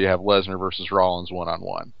 So you have Lesnar versus Rollins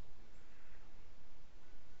one-on-one.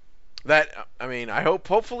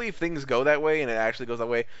 Hopefully if things go that way, and it actually goes that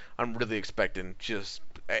way, I'm really expecting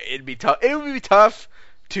it'd be tough. It would be tough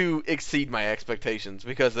to exceed my expectations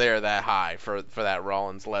because they are that high for that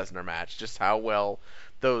Rollins-Lesnar match. Just how well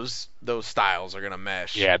those styles are gonna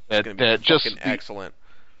mesh. Yeah, it's gonna be fucking excellent.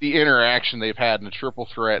 The interaction they've had in the Triple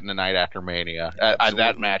Threat and the Night After Mania,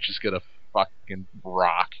 that match is gonna fucking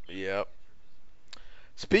rock. Yep.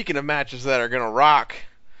 Speaking of matches that are gonna rock,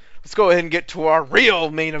 let's go ahead and get to our real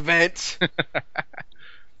main event.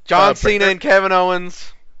 John Cena and Kevin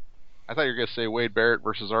Owens. I thought you were gonna say Wade Barrett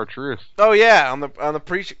versus R-Truth. Oh yeah, on the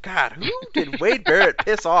pre. God, who did Wade Barrett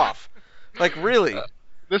piss off? Like, really?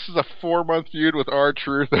 This is a 4-month feud with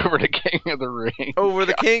R-Truth over the King of the Ring. Over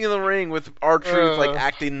the King of the Ring with R-Truth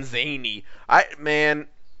acting zany. I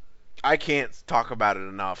can't talk about it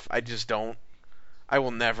enough. I just don't. I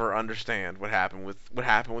will never understand what happened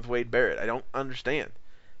with Wade Barrett. I don't understand.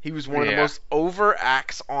 He was one of the most over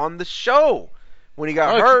acts on the show when he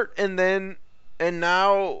got hurt, and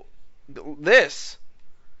now this.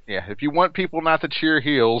 Yeah, if you want people not to cheer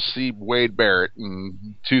heels, see Wade Barrett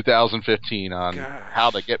in 2015 on how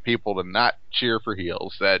to get people to not cheer for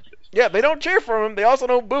heels. Yeah, they don't cheer for him. They also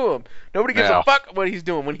don't boo him. Nobody gives a No. fuck what he's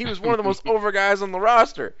doing when he was one of the most over guys on the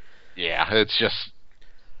roster. Yeah, it's just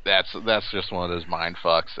that's just one of those mind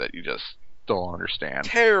fucks that you just don't understand.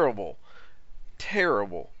 Terrible.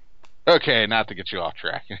 Okay, not to get you off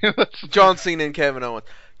track. John Cena and Kevin Owens.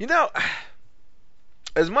 You know,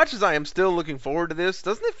 as much as I am still looking forward to this,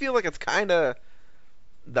 doesn't it feel like it's kind of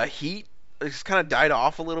the heat? It's kind of died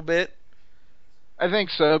off a little bit. I think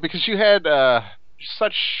so, because you had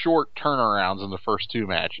such short turnarounds in the first two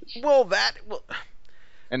matches.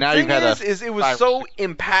 And now you've had it was so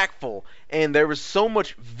impactful, and there was so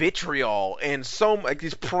much vitriol, and so like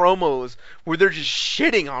these promos where they're just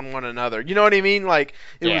shitting on one another. You know what I mean? Like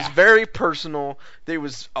it was very personal. There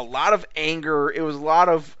was a lot of anger. It was a lot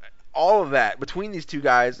of all of that between these two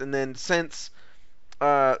guys, and then since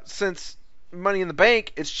Money in the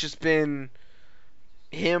Bank, it's just been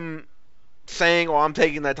him saying, "Oh, I'm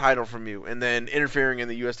taking that title from you," and then interfering in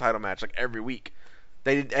the U.S. title match like every week.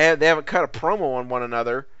 They haven't cut a promo on one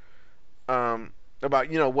another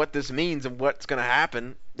about what this means and what's going to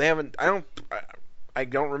happen. They haven't. I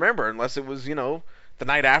don't remember unless it was the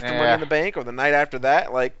night after Money in the Bank or the night after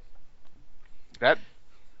that. Like that.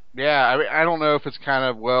 Yeah, I mean, I don't know if it's kind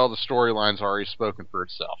of the storyline's already spoken for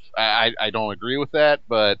itself. I don't agree with that,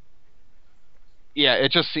 but yeah,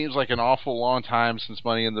 it just seems like an awful long time since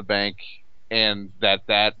Money in the Bank, and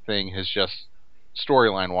that thing has just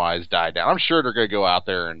storyline wise died down. I'm sure they're gonna go out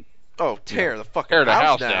there and tear the fucking tear the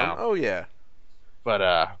house down. Oh yeah. But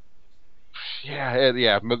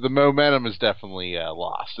the momentum is definitely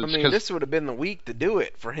lost. This would have been the week to do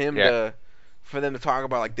it for him for them to talk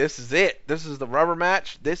about like this is it. This is the rubber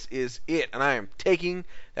match. This is it, and I am taking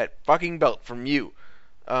that fucking belt from you.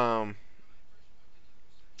 We've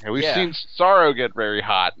seen Cesaro get very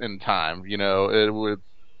hot in time.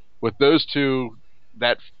 With those two,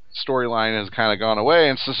 that storyline has kind of gone away,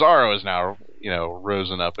 and Cesaro is now,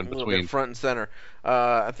 risen up in between. Front and center.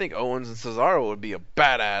 I think Owens and Cesaro would be a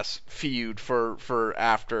badass feud for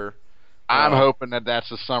after. I'm hoping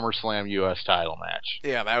that's a SummerSlam U.S. title match.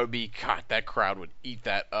 Yeah, that would be. God, that crowd would eat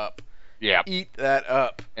that up. Yeah. Eat that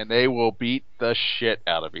up. And they will beat the shit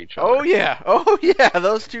out of each other. Oh yeah,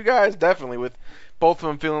 those two guys definitely, with both of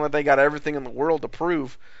them feeling like they got everything in the world to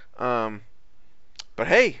prove. But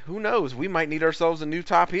hey, who knows? We might need ourselves a new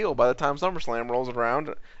top heel by the time SummerSlam rolls around,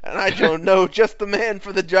 and I don't know just the man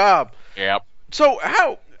for the job. Yep. So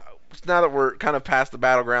now that we're kind of past the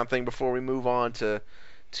Battleground thing, before we move on to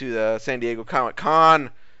the San Diego Comic-Con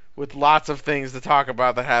with lots of things to talk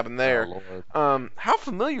about that happened there. Oh, how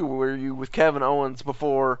familiar were you with Kevin Owens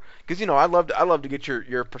before? Because I love to get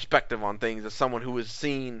your perspective on things as someone who has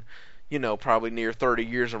seen probably near 30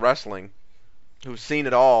 years of wrestling, who's seen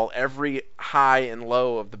it all, every high and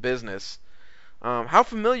low of the business. How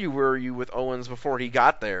familiar were you with Owens before he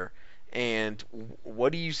got there, and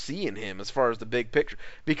what do you see in him as far as the big picture?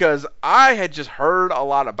 Because I had just heard a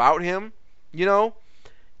lot about him,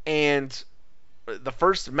 and the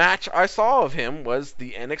first match I saw of him was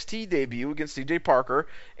the NXT debut against CJ Parker,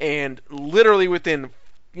 and literally within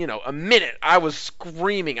a minute I was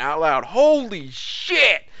screaming out loud, "Holy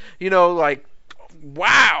shit!" Like,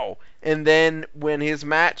 wow. And then when his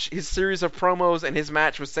series of promos and his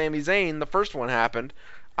match with Sami Zayn, the first one happened,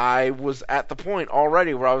 I was at the point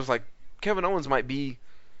already where I was like, Kevin Owens might be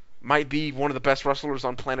one of the best wrestlers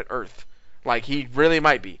on planet Earth. Like, he really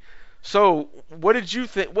might be. So, what did you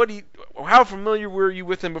think? How familiar were you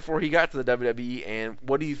with him before he got to the WWE, and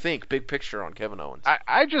what do you think, big picture, on Kevin Owens?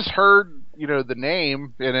 I just heard, the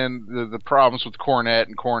name, and then the problems with Cornette,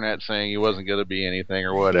 and Cornette saying he wasn't going to be anything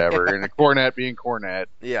or whatever, and Cornette being Cornette.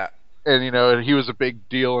 Yeah. And, he was a big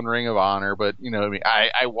deal in Ring of Honor, but,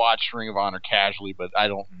 I watched Ring of Honor casually, but I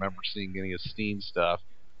don't remember seeing any of Steen's stuff,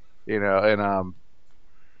 and,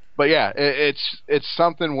 but yeah, it's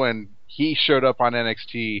something when he showed up on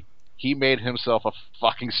NXT, he made himself a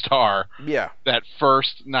fucking star. Yeah. That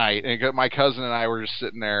first night, and my cousin and I were just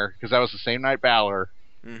sitting there, because that was the same night Balor,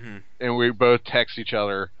 and we both text each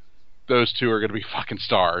other, those two are going to be fucking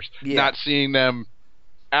stars. Yeah. Not seeing them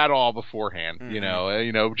at all beforehand,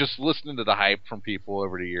 just listening to the hype from people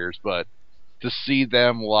over the years, but to see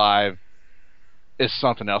them live is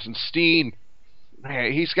something else. And Steen,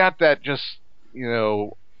 man, he's got that just,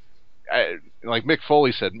 like Mick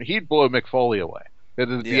Foley said, he'd blow Mick Foley away.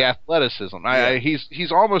 The athleticism.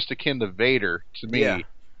 He's almost akin to Vader to me,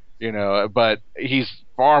 but he's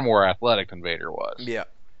far more athletic than Vader was. Yeah.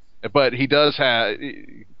 But he does have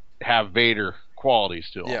Vader qualities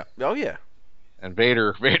to him. Yeah. Oh yeah.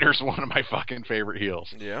 Vader's one of my fucking favorite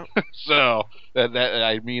heels. Yeah. So that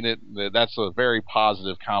I mean it. That's a very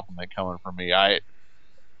positive compliment coming from me.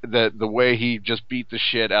 The way he just beat the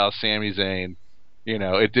shit out of Sami Zayn,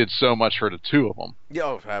 it did so much for the two of them. Yeah,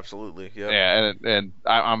 oh, absolutely. Yeah. Yeah, and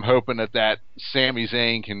I'm hoping that Sami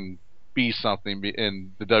Zayn can be something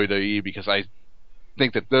in the WWE, because I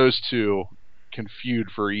think that those two can feud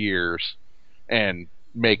for years and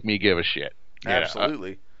make me give a shit.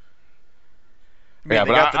 Absolutely. They but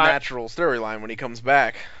got the natural storyline when he comes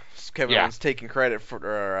back. Kevin Owens taking credit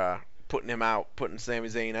for putting him out, putting Sami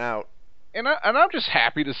Zayn out. And I'm just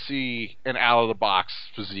happy to see an out of the box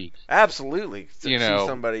physique. Absolutely, see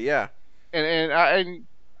somebody, yeah. And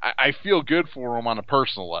I feel good for him on a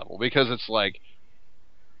personal level, because it's like,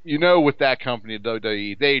 with that company,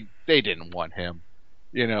 WWE, they didn't want him,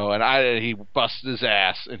 and he busted his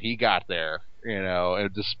ass and he got there,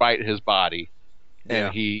 and despite his body,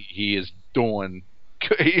 and he is doing.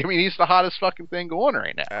 I mean, he's the hottest fucking thing going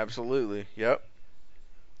right now. Absolutely, yep.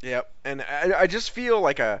 And I just feel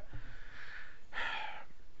like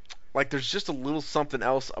there's just a little something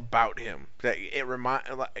else about him that it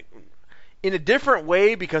in a different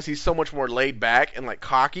way, because he's so much more laid back and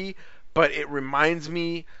cocky, but it reminds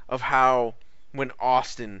me of how when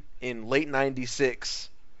Austin in late 96,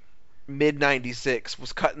 mid 96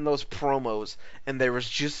 was cutting those promos, and there was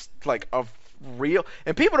just a real,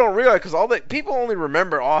 and people don't realize, because people only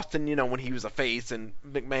remember Austin, when he was a face and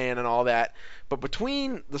McMahon and all that, but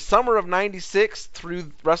between the summer of 96 through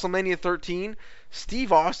WrestleMania 13,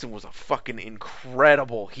 Steve Austin was a fucking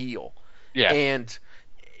incredible heel. Yeah. And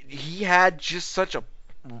he had just such a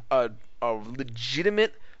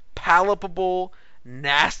legitimate, palpable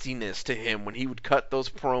nastiness to him when he would cut those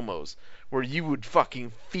promos, where you would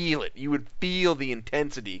fucking feel it. You would feel the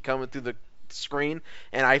intensity coming through the screen,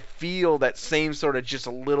 and I feel that same sort of just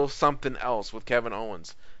a little something else with Kevin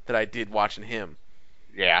Owens that I did watching him.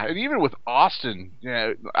 Yeah, and even with Austin,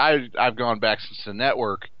 I've gone back since the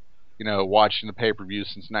network, watching the pay-per-view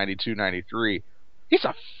since 92, 93. He's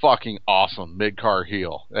a fucking awesome mid-card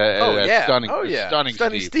heel.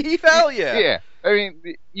 Stunning Steve, hell yeah. Yeah, I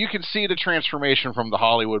mean, you can see the transformation from the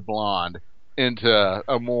Hollywood Blonde into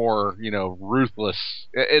a more, ruthless,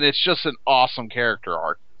 and it's just an awesome character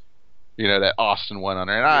arc, that Austin went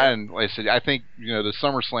under. And like I said, I think, the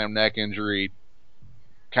SummerSlam neck injury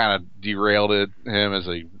kind of derailed him as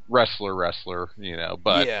a wrestler,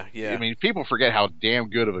 but I mean, people forget how damn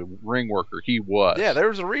good of a ring worker he was. Yeah, there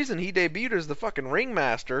was a reason he debuted as the fucking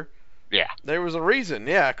ringmaster. Yeah, there was a reason.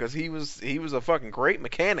 Yeah, because he was a fucking great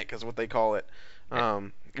mechanic, is what they call it.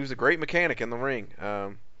 He was a great mechanic in the ring.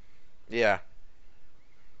 Yeah,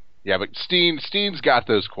 but Steen's got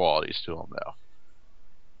those qualities to him, though.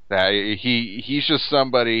 That he's just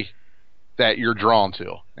somebody that you're drawn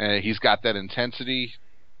to, and he's got that intensity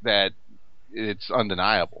that it's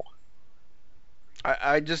undeniable.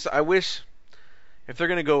 I wish, if they're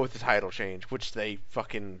gonna go with the title change, which they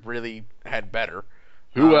fucking really had better.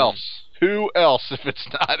 Who else if it's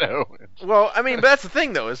not Owens? Well, I mean, but that's the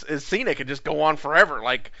thing, though, is Cena could just go on forever,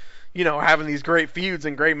 having these great feuds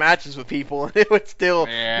and great matches with people, and it would still,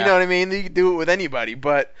 you know what I mean? You could do it with anybody,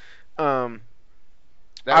 but I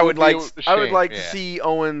would like to see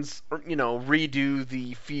Owens, redo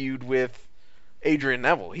the feud with Adrian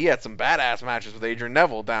Neville. He had some badass matches with Adrian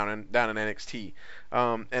Neville down in NXT.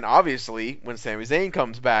 And obviously, when Sami Zayn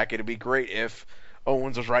comes back, it'd be great if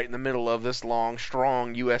Owens was right in the middle of this long,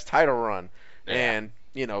 strong U.S. title run, and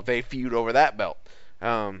they feud over that belt.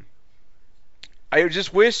 I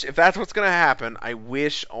just wish, if that's what's gonna happen, I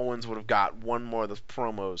wish Owens would have got one more of those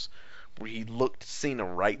promos where he looked Cena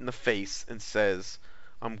right in the face and says,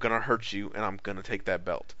 "I'm gonna hurt you, and I'm gonna take that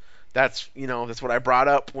belt." That's what I brought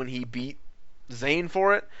up when he beat Zayn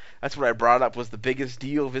for it. That's what I brought up was the biggest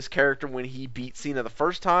deal of his character when he beat Cena the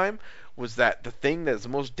first time, was that the thing that is the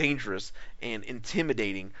most dangerous and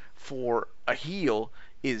intimidating for a heel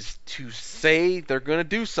is to say they're going to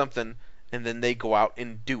do something and then they go out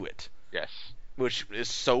and do it. Yes. Which is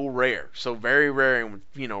so rare, so very rare, and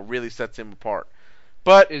really sets him apart.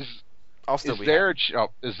 But I'll still be happy.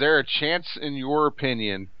 Is there a chance, in your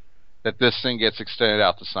opinion, that this thing gets extended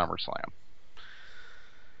out to SummerSlam?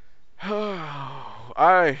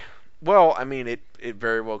 I mean, it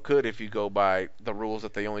very well could, if you go by the rules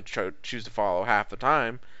that they only choose to follow half the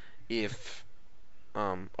time. If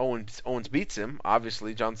Owens beats him,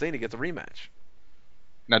 obviously John Cena gets a rematch.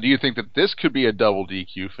 Now, do you think that this could be a double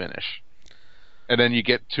DQ finish? And then you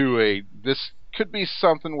get to this could be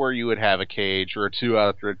something where you would have a cage or a 2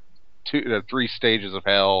 out of 3 stages of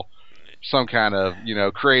hell, some kind of,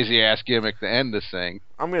 crazy ass gimmick to end this thing.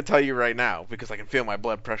 I'm going to tell you right now, because I can feel my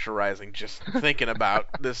blood pressure rising just thinking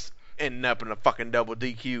about this ending up in a fucking double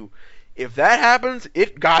DQ. If that happens,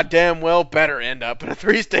 it goddamn well better end up in a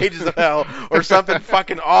 3 Stages of Hell or something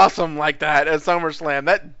fucking awesome like that at SummerSlam.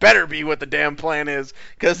 That better be what the damn plan is,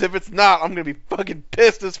 because if it's not, I'm going to be fucking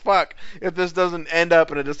pissed as fuck if this doesn't end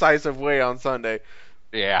up in a decisive way on Sunday.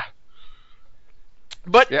 Yeah.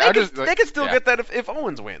 But they can still get that if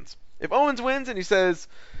Owens wins. If Owens wins and he says,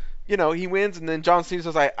 he wins, and then John Cena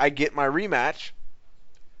says, I get my rematch,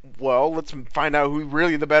 well, let's find out who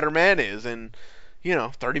really the better man is, and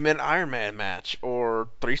 30-minute Iron Man match, or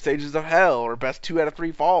 3 Stages of Hell, or best 2 out of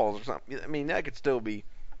 3 falls, or something. I mean, that could still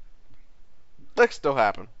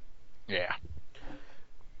happen. Yeah.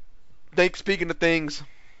 Speaking of things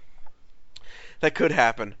that could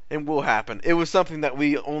happen and will happen, it was something that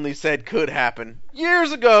we only said could happen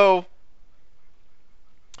years ago.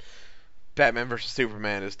 Batman vs.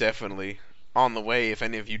 Superman is definitely on the way, if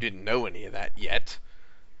any of you didn't know any of that yet.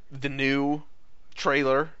 The new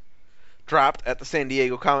trailer dropped at the San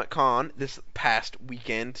Diego Comic-Con this past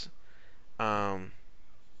weekend.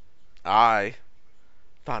 I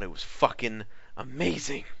thought it was fucking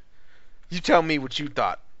amazing. You tell me what you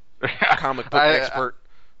thought, comic book expert.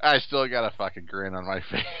 I still got a fucking grin on my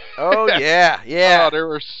face. Oh, yeah. Oh, there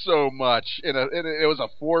was so much. It was a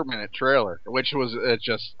 4-minute trailer, which was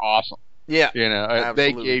just awesome. Yeah.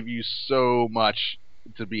 They gave you so much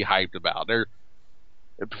to be hyped about.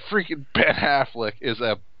 Freaking Ben Affleck is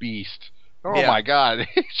a beast. Oh my God,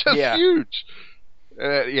 he's just huge.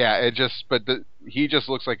 He just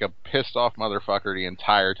looks like a pissed off motherfucker the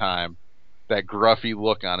entire time. That gruffy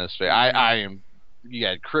look on his face. You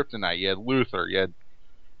had Kryptonite, you had Luthor, you had,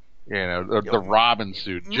 the Robin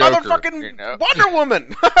suit, Joker, motherfucking Wonder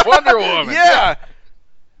Woman. Wonder Woman. Yeah.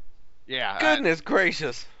 Yeah. Goodness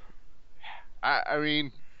gracious. I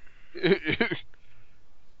mean,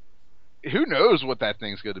 who knows what that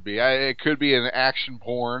thing's going to be? It could be an action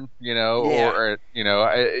porn, or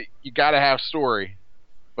you got to have story.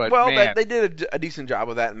 But they did a decent job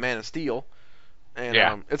of that in Man of Steel.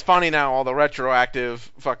 And it's funny now, all the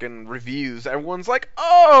retroactive fucking reviews, everyone's like,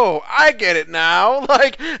 oh, I get it now.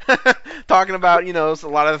 Like, talking about, a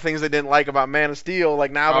lot of the things they didn't like about Man of Steel,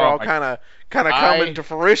 like now they're all kind of coming to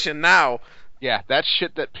fruition now. Yeah, that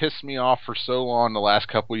shit that pissed me off for so long the last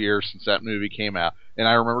couple of years since that movie came out. And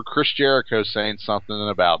I remember Chris Jericho saying something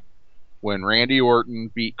about when Randy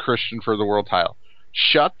Orton beat Christian for the world title.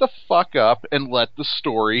 Shut the fuck up and let the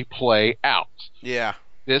story play out. Yeah.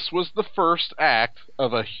 This was the first act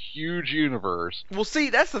of a huge universe. Well,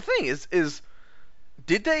 see, that's the thing is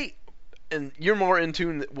did they, and you're more in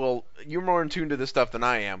tune to this stuff than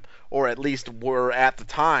I am, or at least were at the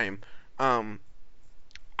time.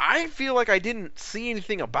 I feel like I didn't see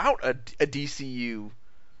anything about a DCU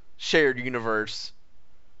shared universe.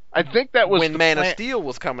 I think that was when Man of Steel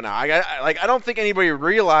was coming out. I don't think anybody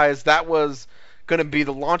realized that was going to be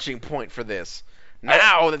the launching point for this.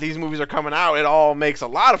 Now that these movies are coming out, it all makes a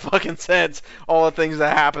lot of fucking sense. All the things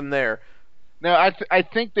that happened there. No, I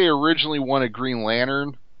think they originally wanted Green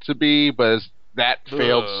Lantern to be, but that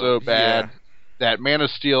failed so bad that Man of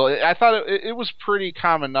Steel. I thought it was pretty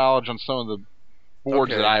common knowledge on some of the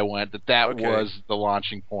boards that I went that was the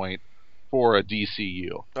launching point for a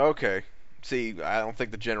DCU. Okay. See, I don't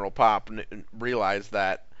think the general pop realized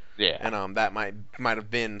that. Yeah. And that might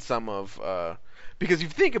have been some of because if you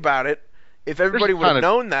think about it, if everybody would have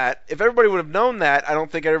known that, I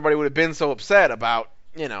don't think everybody would have been so upset about,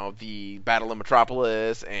 the Battle of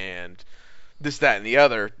Metropolis and this, that, and the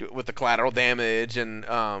other with the collateral damage and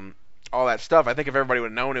all that stuff. I think if everybody would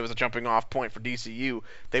have known it was a jumping off point for DCU,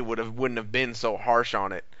 they wouldn't have been so harsh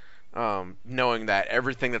on it, knowing that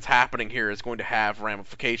everything that's happening here is going to have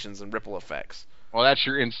ramifications and ripple effects. Well, that's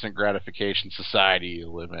your instant gratification society you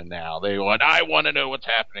live in now. I want to know what's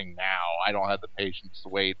happening now. I don't have the patience to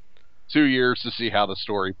wait 2 years to see how the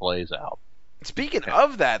story plays out. Speaking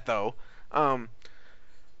of that, though,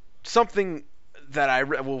 something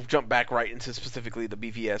that we'll jump back right into specifically the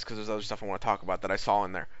BVS because there's other stuff I want to talk about that I saw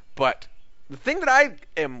in there. But the thing that I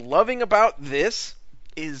am loving about this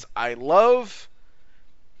is I love,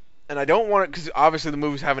 and I don't want it because obviously the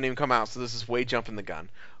movies haven't even come out, so this is way jumping the gun.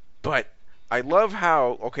 But I love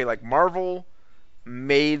how, like Marvel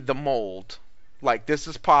made the mold. Like, this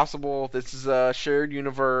is possible, this is a shared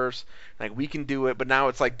universe, like, we can do it, but now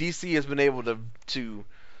it's like DC has been able to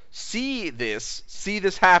see this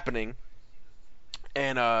happening,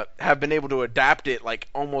 and have been able to adapt it, like,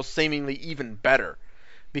 almost seemingly even better.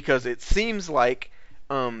 Because it seems like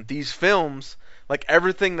these films, like,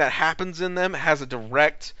 everything that happens in them has a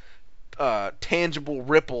direct tangible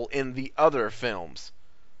ripple in the other films,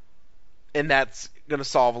 and that's gonna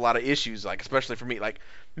solve a lot of issues, like especially for me. Like,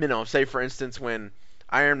 say for instance when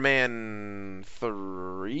Iron Man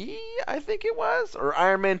 3, I think it was, or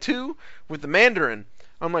Iron Man 2 with the Mandarin.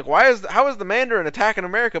 I'm like, how is the Mandarin attacking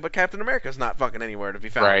America, but Captain America's not fucking anywhere to be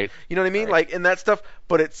found? Right. You know what I mean? Right. Like, in that stuff.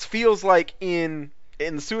 But it feels like in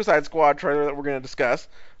the Suicide Squad trailer that we're gonna discuss,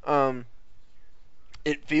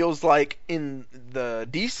 it feels like in the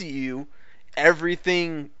DCU,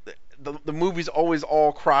 everything, the movies always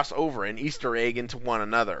all cross over and Easter egg into one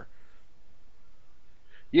another.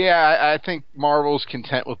 Yeah, I think Marvel's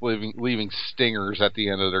content with leaving stingers at the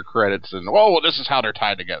end of their credits, and well, this is how they're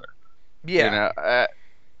tied together. Yeah.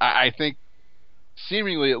 I think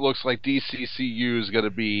seemingly it looks like DCCU is going to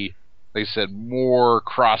be, they said, more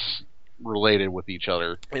cross-related with each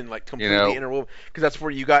other, and like completely interwoven, because that's where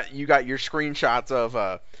you got your screenshots of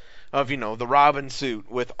the Robin suit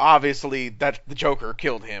with, obviously that the Joker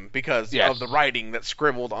killed him because of the writing that's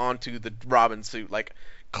scribbled onto the Robin suit. Like,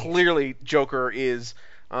 clearly Joker is,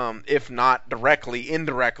 if not directly,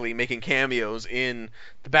 indirectly making cameos in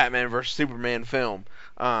the Batman vs Superman film.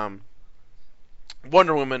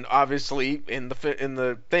 Wonder Woman, obviously, in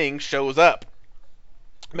the thing, shows up.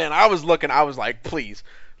 Man, I was like, please,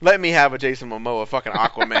 let me have a Jason Momoa fucking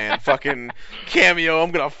Aquaman fucking cameo.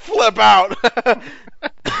 I'm gonna flip out.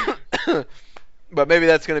 But maybe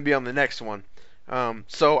that's gonna be on the next one.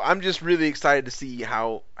 So I'm just really excited to see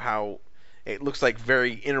how it looks like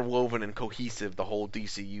very interwoven and cohesive the whole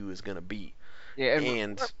DCU is gonna be. Yeah,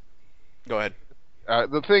 and go ahead.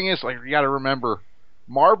 The thing is, like, you got to remember,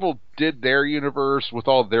 Marvel did their universe with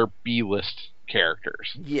all their B-list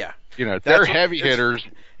characters. Yeah. They're heavy hitters.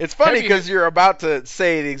 It's funny because you're about to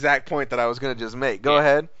say the exact point that I was going to just make. Go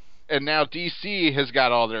ahead. And now DC has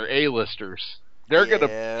got all their A-listers. They're going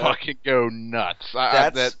to fucking go nuts.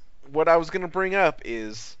 That's what I was going to bring up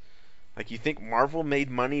is, like, you think Marvel made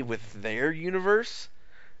money with their universe?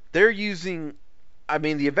 They're using,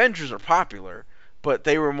 the Avengers are popular, but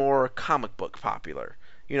they were more comic book popular.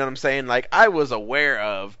 You know what I'm saying? Like, I was aware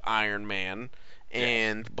of Iron Man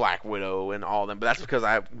and Black Widow and all of them, but that's because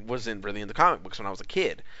I wasn't really into comic books when I was a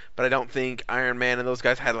kid. But I don't think Iron Man and those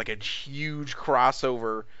guys had like a huge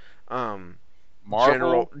crossover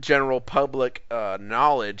general public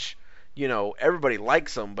knowledge. Everybody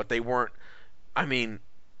likes them, but they weren't. Batman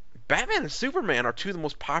and Superman are two of the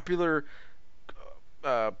most popular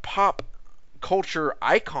pop culture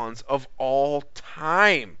icons of all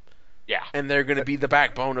time. Yeah. And they're going to be the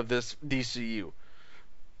backbone of this DCU.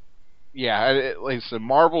 Yeah, like I said,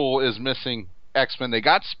 Marvel is missing X-Men. They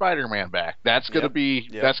got Spider-Man back. That's going to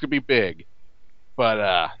be big.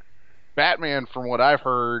 But Batman, from what I've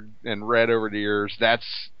heard and read over the years,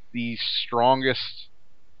 that's the strongest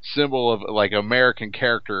symbol of, like, American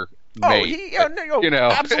character made.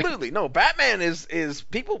 Absolutely. No, Batman is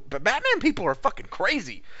people. Batman people are fucking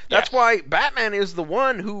crazy. That's why Batman is the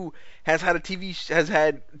one who has had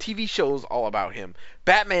TV shows all about him.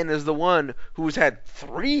 Batman is the one who's had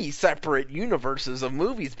 3 separate universes of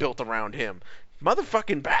movies built around him.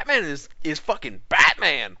 Motherfucking Batman is fucking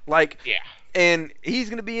Batman. Like, and he's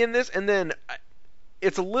gonna be in this, and then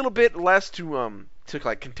it's a little bit less to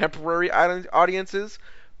like contemporary audiences,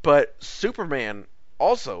 but Superman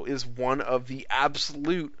also is one of the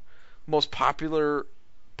absolute most popular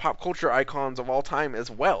pop culture icons of all time as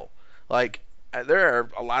well. Like, there are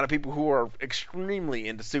a lot of people who are extremely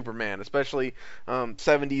into Superman, especially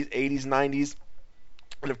 70s, 80s, 90s,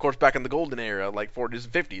 and of course back in the golden era, like 40s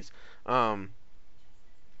and 50s.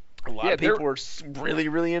 A lot of people are really,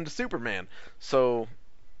 really into Superman. So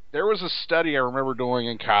there was a study I remember doing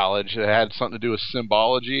in college that had something to do with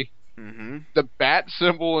symbology. Mm-hmm. The bat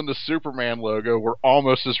symbol and the Superman logo were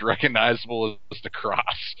almost as recognizable as the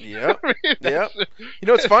cross. Yep. Yep.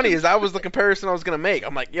 What's funny is that was the comparison I was going to make.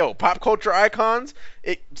 I'm like, pop culture icons,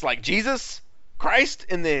 it's like Jesus, Christ,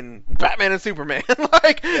 and then Batman and Superman.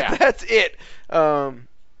 That's it.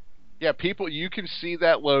 People, you can see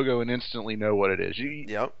that logo and instantly know what it is.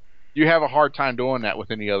 Yep. You have a hard time doing that with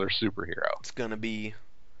any other superhero. It's going to be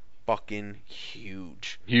fucking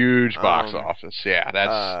huge. Huge box office. Yeah,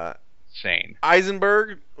 that's insane.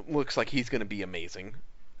 Eisenberg looks like he's going to be amazing.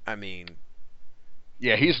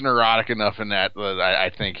 Yeah, he's neurotic enough in that I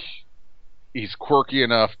think he's quirky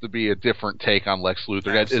enough to be a different take on Lex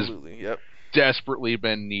Luthor. Absolutely. That has desperately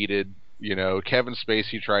been needed. Kevin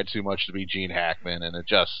Spacey tried too much to be Gene Hackman, and it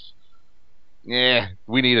just...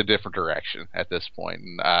 we need a different direction at this point.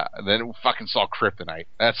 And then we fucking saw Kryptonite.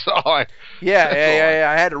 That's all I... Yeah.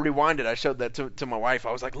 I had to rewind it. I showed that to my wife.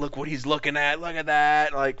 I was like, look what he's looking at. Look at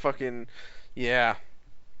that. Like, fucking... Yeah.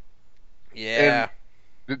 And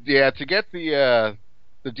Yeah, to get the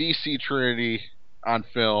DC Trinity on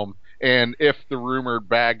film, and if the rumored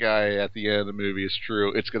bad guy at the end of the movie is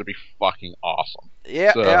true, it's going to be fucking awesome.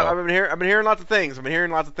 Yeah, yeah. So I've been hearing lots of things. I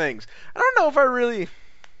don't know if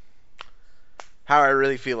how I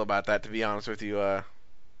really feel about that. To be honest with you,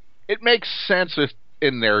 it makes sense if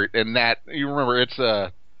in there in that you remember it's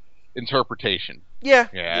a interpretation. yeah,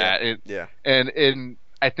 Yeah, yeah. and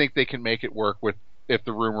I think they can make it work with if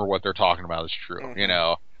the rumor what they're talking about is true. Mm-hmm. You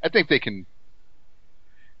know, I think they can.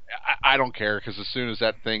 I don't care because as soon as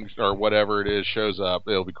that thing or whatever it is shows up,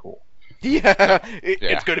 it'll be cool. Yeah, So,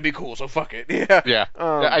 it's going to be cool. So fuck it. Yeah, yeah.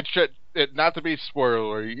 I should not to be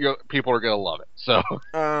spoiler. People are gonna love it. So,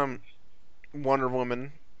 Wonder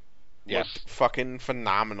Woman, yes, looked fucking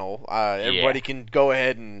phenomenal. Everybody can go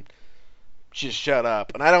ahead and just shut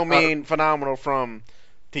up. And I don't mean phenomenal from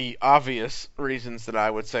the obvious reasons that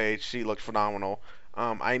I would say she looked phenomenal.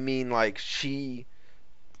 I mean like she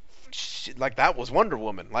like that was Wonder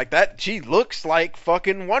Woman. Like that she looks like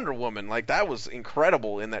fucking Wonder Woman. Like that was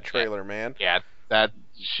incredible in that trailer, man. Yeah, that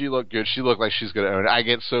she looked good. She looked like she's gonna own it. I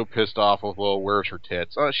get so pissed off with where's her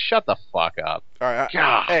tits? Oh, shut the fuck up. All right,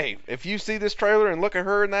 God. hey, if you see this trailer and look at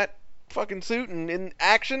her in that fucking suit and in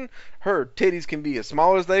action, her titties can be as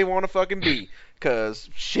small as they want to fucking be, cause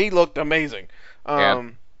she looked amazing.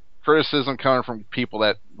 Criticism coming from people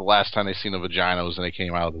that the last time they seen a vagina was when they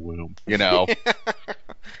came out of the womb. You know.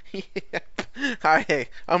 Yeah. Hey,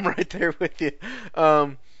 I'm right there with you.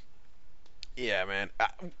 Yeah, man.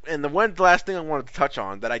 And the last thing I wanted to touch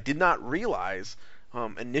on that I did not realize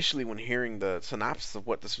initially when hearing the synopsis of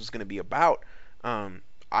what this was going to be about,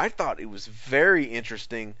 I thought it was very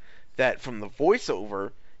interesting that from the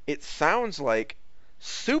voiceover, it sounds like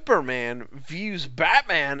Superman views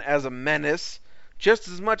Batman as a menace just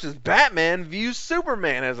as much as Batman views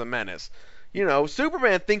Superman as a menace. You know,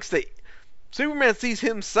 Superman sees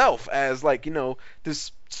himself as like, you know,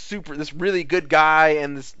 this really good guy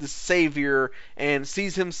and this savior, and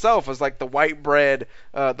sees himself as like the white bread,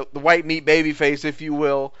 the white meat baby face, if you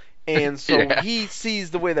will. And so Yeah. he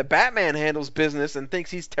sees the way that Batman handles business and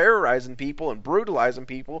thinks he's terrorizing people and brutalizing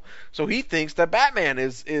people. So he thinks that Batman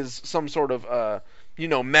is some sort of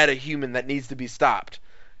meta human that needs to be stopped.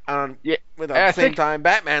 Yeah. But at the same time,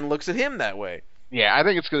 Batman looks at him that way. Yeah, I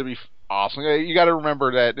think it's going to be awesome. You got to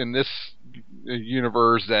remember that in this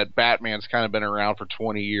universe, that Batman's kind of been around for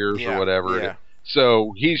 20 years or whatever. Yeah.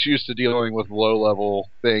 So he's used to dealing with low-level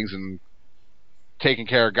things and taking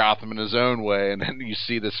care of Gotham in his own way, and then you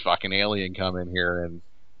see this fucking alien come in here and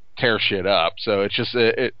tear shit up. So it's just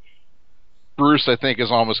Bruce, I think,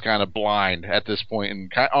 is almost kind of blind at this point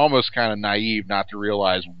and almost kind of naive not to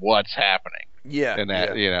realize what's happening. Yeah, and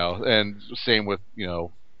that and same with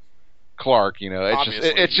Clark.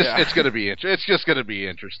 It's just going to be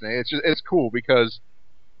interesting. It's cool because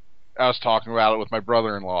I was talking about it with my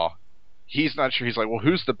brother-in-law. He's not sure. He's like, well,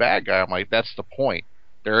 who's the bad guy? I'm like, that's the point.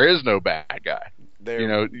 There is no bad guy.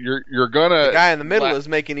 You're gonna. The guy in the middle is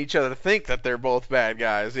making each other think that they're both bad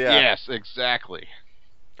guys. Yeah. Yes, exactly.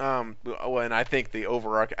 And I think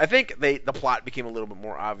the plot became a little bit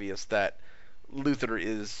more obvious that Luthor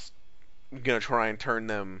is gonna try and turn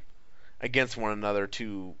them against one another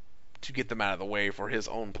to get them out of the way for his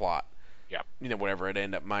own plot. Yeah. Whatever it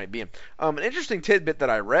end up might be. An interesting tidbit that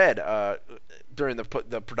I read during the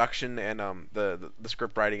production and the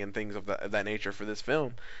script writing and things of that nature for this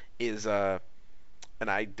film is and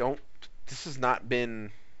this has not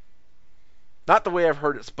been not the way I've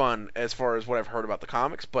heard it spun as far as what I've heard about the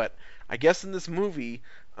comics, but I guess in this movie,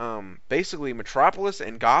 basically Metropolis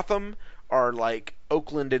and Gotham are like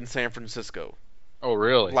Oakland and San Francisco. Oh,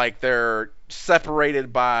 really? Like they're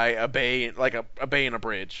separated by a bay, like a bay and a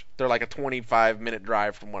bridge. They're like a 25-minute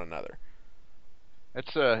drive from one another.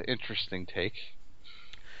 That's an interesting take.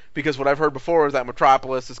 Because what I've heard before is that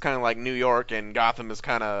Metropolis is kind of like New York and Gotham is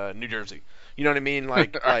kind of New Jersey. You know what I mean?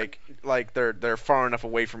 Like they're far enough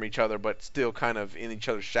away from each other, but still kind of in each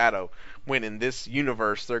other's shadow. When in this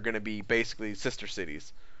universe, they're going to be basically sister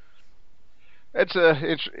cities.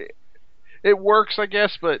 It works, I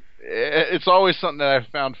guess, but it's always something that I've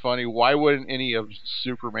found funny. Why wouldn't any of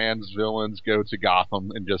Superman's villains go to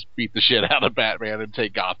Gotham and just beat the shit out of Batman and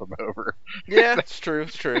take Gotham over? Yeah, it's true.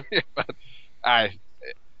 It's true. But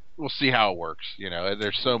we'll see how it works.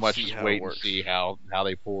 There's so much. Just wait and see how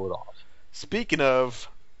they pull it off. Speaking of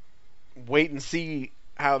wait and see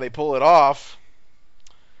how they pull it off,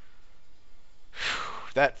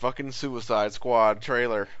 that fucking Suicide Squad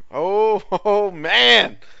trailer. Oh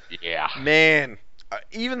man. Yeah. Man.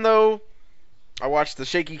 Even though I watched the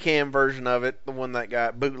shaky cam version of it, the one that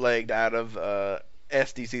got bootlegged out of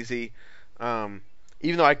SDCC,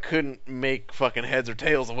 even though I couldn't make fucking heads or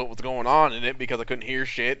tails of what was going on in it because I couldn't hear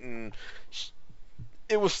shit, and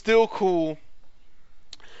it was still cool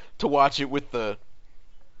to watch it with the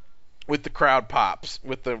crowd pops,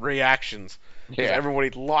 with the reactions. Yeah. Everybody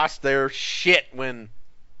lost their shit when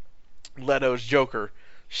Leto's Joker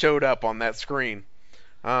showed up on that screen.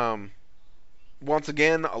 Once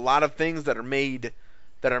again, a lot of things that are made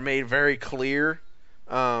very clear,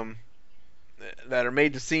 that are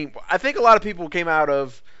made to seem. I think a lot of people came out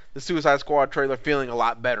of the Suicide Squad trailer feeling a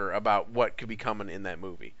lot better about what could be coming in that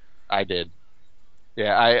movie. I did.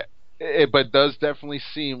 Yeah, but it does definitely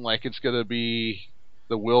seem like it's going to be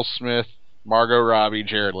the Will Smith, Margot Robbie,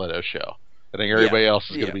 Jared Leto show. I think everybody else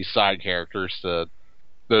is going to be side characters to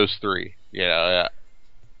those three. Yeah.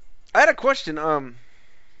 I had a question.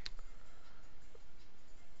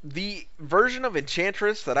 The version of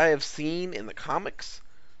Enchantress that I have seen in the comics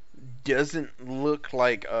doesn't look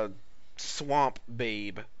like a swamp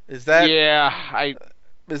babe. Is that? Yeah, I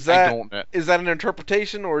don't know. Is that an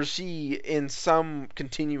interpretation, or is she in some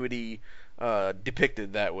continuity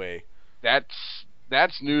depicted that way?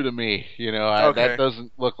 That's new to me. That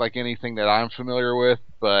doesn't look like anything that I'm familiar with.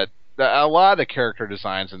 But a lot of the character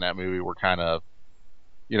designs in that movie were kind of,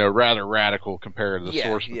 rather radical compared to the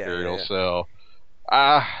source material. Yeah. So,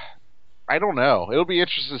 I don't know. It'll be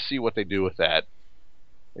interesting to see what they do with that,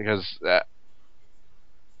 because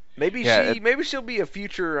maybe she'll be a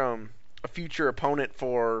future opponent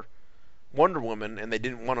for Wonder Woman, and they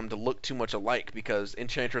didn't want them to look too much alike because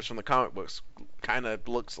Enchantress from the comic books kind of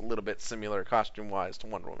looks a little bit similar costume-wise to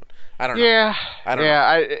Wonder Woman. I don't know. Yeah, I don't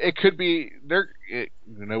know. It could be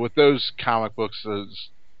with those comic books, those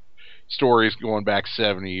stories going back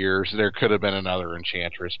 70 years, there could have been another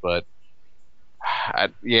Enchantress, but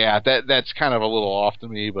that's kind of a little off to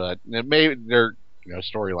me. But maybe they're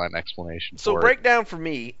storyline explanation. So breakdown for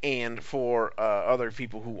me and for other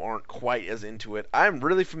people who aren't quite as into it. I'm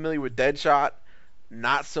really familiar with Deadshot,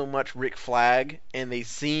 not so much Rick Flag, and they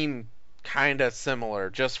seem kind of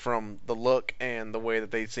similar just from the look and the way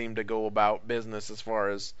that they seem to go about business as far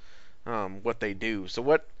as what they do. So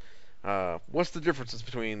what's the differences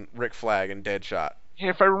between Rick Flag and Deadshot? Yeah,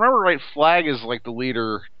 if I remember right, Flag is like the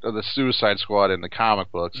leader of the Suicide Squad in the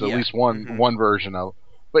comic books, at least one version of.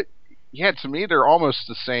 But yeah, to me they're almost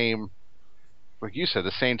the same. Like you said,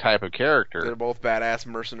 the same type of character. They're both badass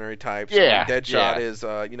mercenary types. Yeah, Deadshot is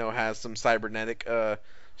has some cybernetic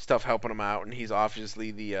stuff helping him out, and he's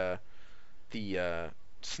obviously the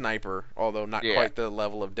sniper, although not quite the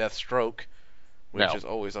level of Deathstroke, which is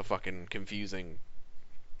always a fucking confusing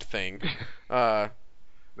thing.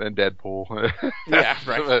 Than Deadpool. Yeah,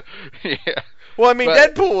 right. Yeah. Well, I mean,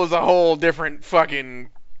 Deadpool is a whole different fucking.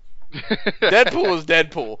 Deadpool is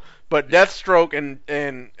Deadpool, but Deathstroke and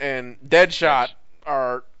Deadshot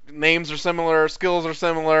are names are similar, skills are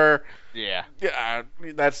similar. Yeah. Yeah,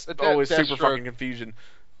 that's always super fucking confusion.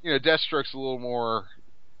 Deathstroke's a little more.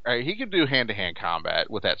 He can do hand-to-hand combat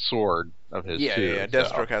with that sword of his. Yeah, too, yeah.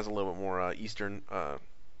 Deathstroke has a little bit more Eastern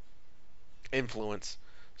influence.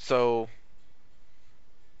 So.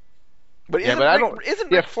 But isn't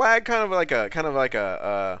Rick Flag kind of like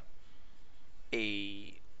a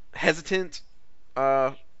hesitant?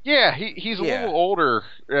 Yeah, he's a little older,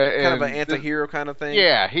 kind of an anti-hero kind of thing.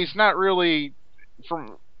 Yeah, he's not really,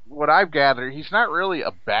 from what I've gathered, he's not really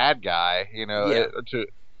a bad guy.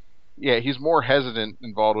 He's more hesitant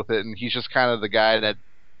involved with it, and he's just kind of the guy that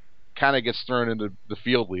kind of gets thrown into the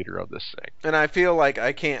field leader of this thing. And I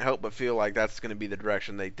can't help but feel like that's going to be the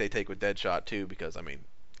direction they take with Deadshot too, because I mean.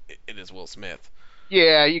 It is Will Smith.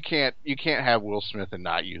 Yeah, you can't have Will Smith and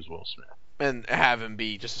not use Will Smith. And have him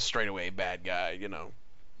be just a straightaway bad guy,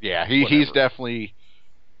 Yeah, he's definitely,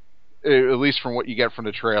 at least from what you get from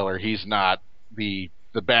the trailer, he's not the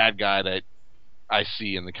bad guy that I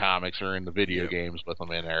see in the comics or in the video games with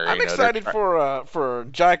him in there. I'm excited for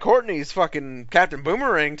Jai Courtney's fucking Captain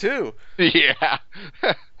Boomerang too. Yeah.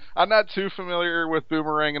 I'm not too familiar with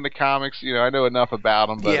Boomerang in the comics. I know enough about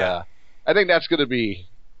him, but I think that's going to be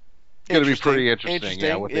pretty interesting.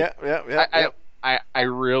 Yeah, I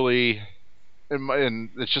really, and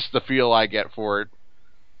it's just the feel I get for it,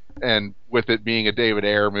 and with it being a David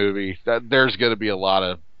Ayer movie, that there's going to be a lot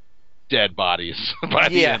of dead bodies by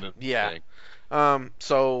the end of the thing.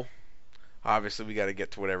 So obviously we got to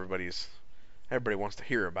get to what everybody wants to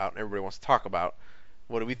hear about and everybody wants to talk about.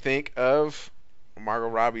 What do we think of Margot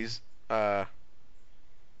Robbie's Harley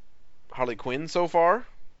Quinn so far?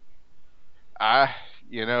 I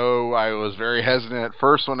was very hesitant at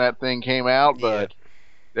first when that thing came out, but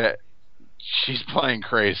that she's playing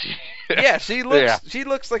crazy. Yeah, she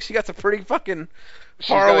looks like she got some pretty fucking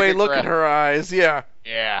far away look in her eyes. Yeah.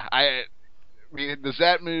 Yeah, mean, does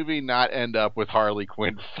that movie not end up with Harley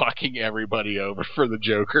Quinn fucking everybody over for the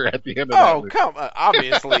Joker at the end of that movie? Come on.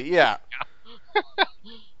 Obviously, yeah.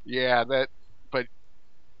 Yeah, but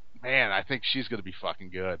man, I think she's gonna be fucking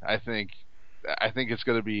good. I think it's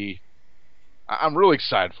gonna be. I'm really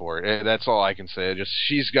excited for it. That's all I can say. Just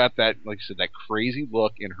she's got that, like I said, that crazy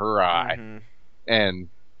look in her eye, and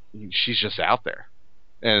she's just out there.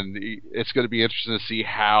 And it's going to be interesting to see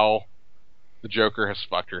how the Joker has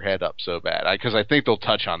fucked her head up so bad. Because I think they'll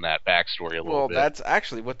touch on that backstory a little bit. Well, that's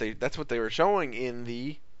actually what they were showing in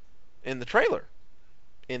the trailer.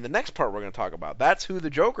 In the next part we're going to talk about, that's who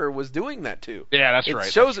the Joker was doing that to. Yeah, that's right.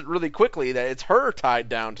 It shows it really quickly that it's her tied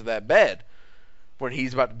down to that bed when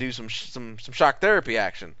he's about to do some shock therapy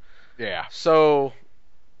action. Yeah. So,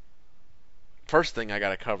 first thing I got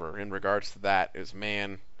to cover in regards to that is,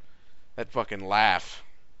 man, that fucking laugh.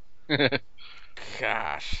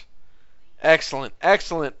 Gosh. Excellent.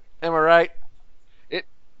 Am I right?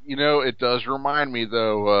 It does remind me,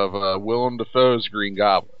 though, of Willem Dafoe's Green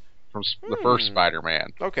Goblin from the first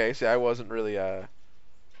Spider-Man. Okay, see, I wasn't really,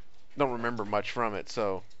 don't remember much from it,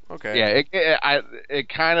 so, okay. Yeah, it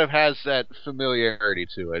kind of has that familiarity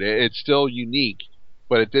to it. It's still unique,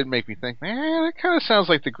 but it did make me think, man, it kind of sounds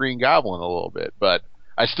like the Green Goblin a little bit, but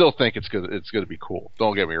I still think it's going to be cool.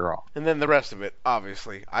 Don't get me wrong. And then the rest of it,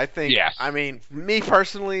 obviously. I think, yes. I mean, me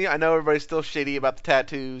personally, I know everybody's still shitty about the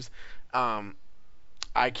tattoos.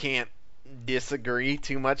 I can't disagree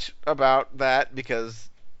too much about that because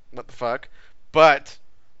what the fuck. But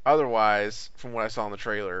otherwise, from what I saw in the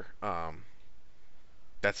trailer,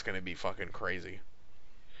 that's going to be fucking crazy.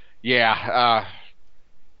 Yeah.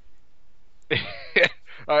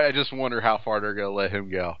 I just wonder how far they're going to let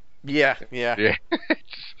him go. Yeah.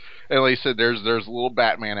 And like I said, there's a little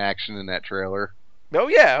Batman action in that trailer. Oh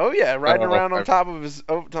yeah, riding around on top of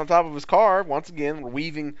his car. Once again, we're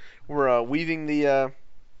weaving the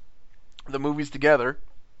movies together.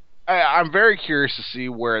 I'm very curious to see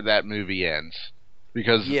where that movie ends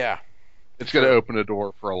because it's going to open a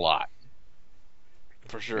door for a lot.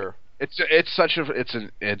 For sure. It's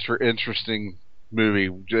an interesting movie.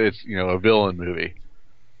 It's a villain movie.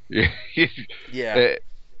 Yeah.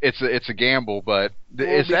 It's a gamble, but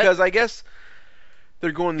I guess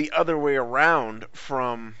they're going the other way around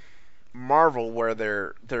from Marvel, where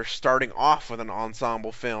they're starting off with an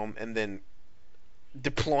ensemble film and then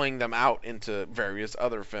deploying them out into various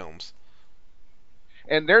other films.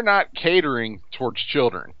 And they're not catering towards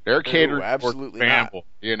children. They're catering towards family.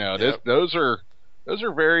 Yep. Those are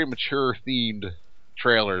very mature themed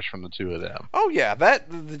trailers from the two of them. Oh yeah,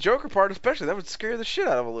 the Joker part especially, that would scare the shit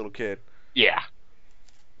out of a little kid. Yeah.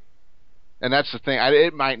 And that's the thing.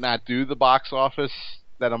 It might not do the box office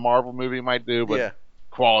that a Marvel movie might do, but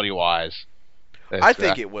quality-wise, I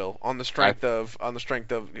think it will. On the strength of,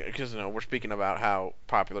 because we're speaking about how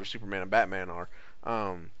popular Superman and Batman are.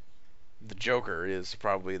 The Joker is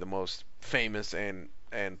probably the most famous and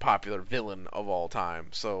popular villain of all time.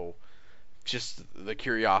 So, just the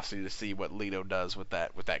curiosity to see what Leto does with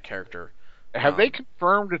that character. Have they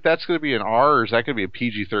confirmed if that's going to be an R or is that going to be a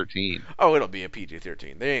PG-13? Oh, it'll be a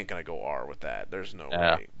PG-13. They ain't going to go R with that. There's no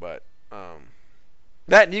way. But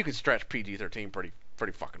that and you can stretch PG-13 pretty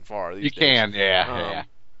fucking far these days. You can, yeah.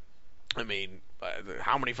 I mean,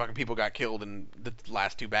 how many fucking people got killed in the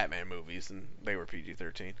last two Batman movies and they were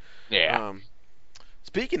PG-13? Yeah.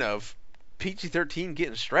 Speaking of PG-13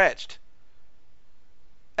 getting stretched,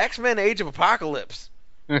 X-Men: Age of Apocalypse.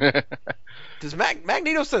 Does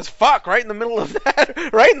Magneto says fuck right in the middle of that,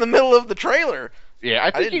 right in the middle of the trailer. Yeah,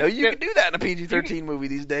 I didn't know you could do that in a PG-13 movie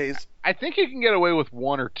these days. I think you can get away with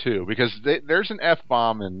one or two because there's an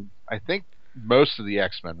F-bomb in I think most of the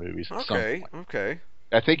X-Men movies. Okay.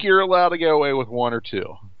 I think you're allowed to get away with one or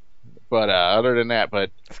two. But other than that,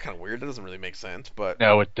 that's kind of weird. That doesn't really make sense. But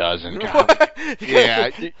no, it doesn't. Yeah,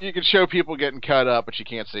 you can show people getting cut up, but you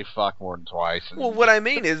can't say fuck more than twice. Well, what I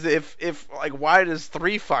mean is, if like, why does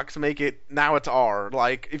 3 fucks make it now it's R?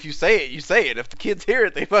 Like, if you say it, you say it. If the kids hear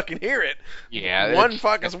it, they fucking hear it. Yeah, 1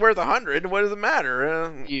 fuck is worth 100. What does it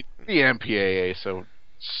matter? The MPAA is so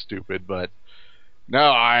stupid, but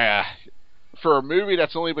no, for a movie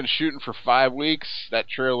that's only been shooting for 5 weeks, that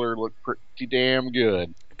trailer looked pretty damn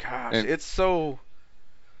good. Gosh, it's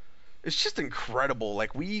just incredible.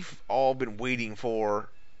 Like, we've all been waiting for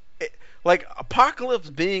it. Like, Apocalypse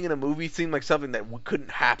being in a movie seemed like something that couldn't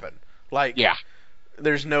happen. Like,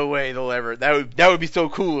 there's no way they'll ever. That would be so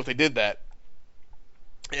cool if they did that.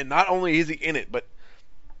 And not only is he in it, but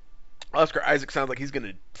Oscar Isaac sounds like he's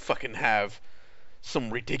gonna fucking have some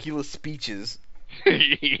ridiculous speeches.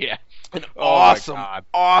 Yeah. And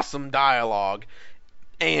awesome dialogue.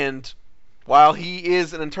 And while he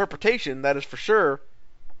is an interpretation, that is for sure,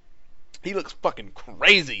 he looks fucking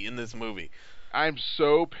crazy in this movie. I'm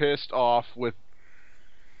so pissed off with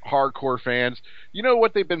hardcore fans. You know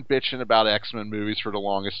what they've been bitching about X-Men movies for the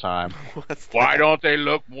longest time? Why don't they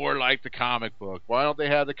look more like the comic book? Why don't they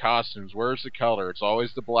have the costumes? Where's the color? It's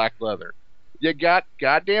always the black leather. You got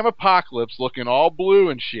goddamn Apocalypse looking all blue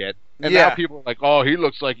and shit, and now people are like, oh, he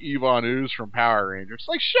looks like Yvonne Ooze from Power Rangers.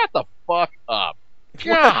 Like, shut the fuck up.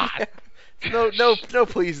 God. No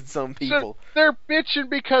pleasing some people. So they're bitching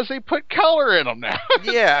because they put color in them now.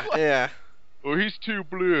 Yeah. Or he's too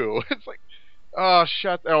blue. It's like, oh,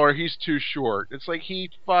 or he's too short. It's like he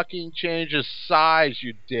fucking changes size,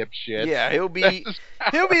 you dipshit. Yeah, he'll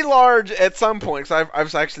be large at some point. Cause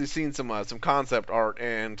I've actually seen some concept art,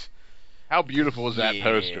 and how beautiful is that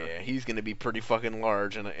poster? Yeah, he's gonna be pretty fucking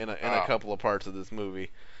large in a couple of parts of this movie.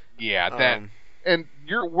 Yeah, and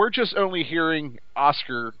we're just only hearing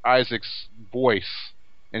Oscar Isaac's voice,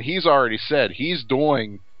 and he's already said he's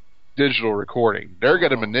doing digital recording. They're going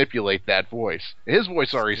to manipulate that voice. His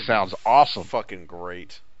voice already sounds awesome. Fucking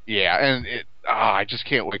great. Yeah, and I just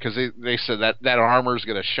can't wait because they said that armor's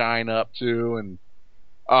going to shine up too, and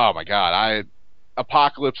oh my god,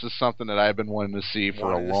 Apocalypse is something that I've been wanting to see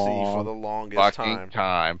for the longest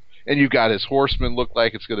time. And you got his horsemen look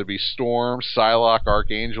like it's going to be Storm, Psylocke,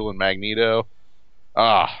 Archangel, and Magneto.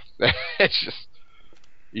 It's just,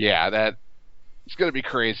 yeah, it's going to be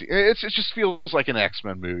crazy. It just feels like an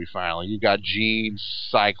X-Men movie finally. You got Jean,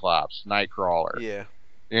 Cyclops, Nightcrawler. Yeah.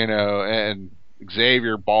 And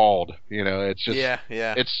Xavier bald. It's just... Yeah.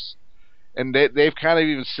 It's... And they've kind of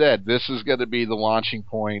even said this is going to be the launching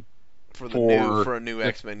point for a new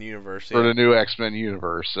X-Men universe. For the new X-Men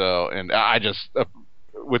universe. So, and I just...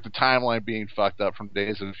 with the timeline being fucked up from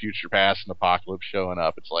Days of the Future Past and Apocalypse showing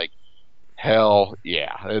up, it's like, hell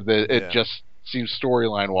yeah. It just seems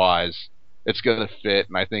storyline-wise... it's going to fit,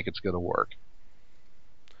 and I think it's going to work.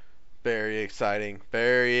 Very exciting.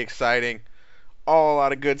 Very exciting. A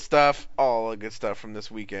lot of good stuff. All the good stuff from this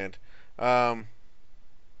weekend. Yeah,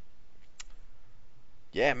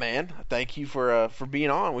 man. Thank you for being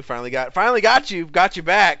on. We finally got you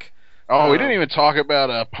back. Oh, we didn't even talk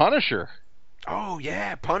about Punisher. Oh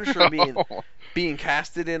yeah, Punisher being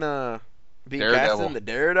casted in casted in the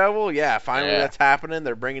Daredevil. Yeah, finally that's happening.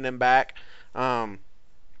 They're bringing him back.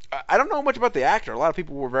 I don't know much about the actor. A lot of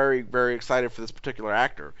people were very, very excited for this particular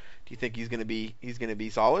actor. Do you think he's gonna be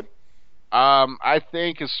solid? I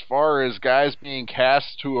think as far as guys being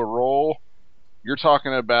cast to a role, you're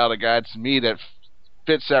talking about a guy to me that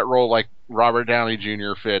fits that role like Robert Downey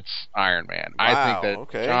Jr. fits Iron Man. Wow, I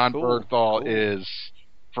think that John Bernthal is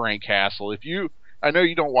Frank Castle. I know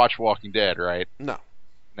you don't watch Walking Dead, right? No.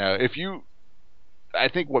 Now, I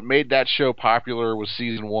think what made that show popular was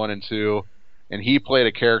season 1 and 2. And he played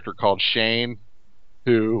a character called Shane,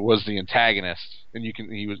 who was the antagonist. And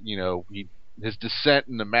his descent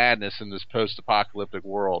into madness in this post-apocalyptic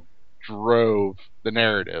world drove the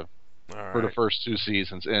narrative for the first 2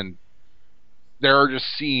 seasons. And there are just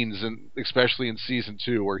scenes, and especially in season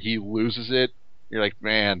 2, where he loses it. You're like,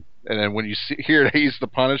 man. And then when you hear that he's the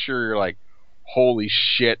Punisher, you're like, holy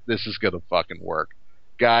shit, this is gonna fucking work.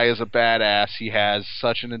 Guy is a badass. He has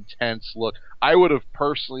such an intense look. I would have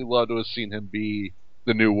personally loved to have seen him be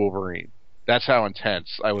the new Wolverine. That's how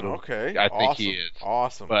intense I would have. Okay, I think he is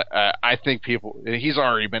awesome. But I think he's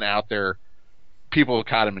already been out there. People have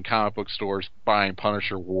caught him in comic book stores buying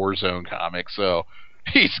Punisher Warzone comics, so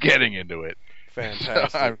he's getting into it.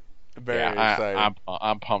 Fantastic. So very excited.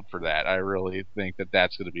 I'm pumped for that. I really think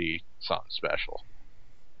that's going to be something special.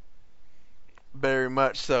 Very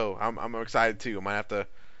much so. I'm excited too. I might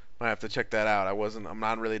have to check that out. I'm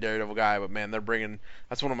not really a Daredevil guy, but man,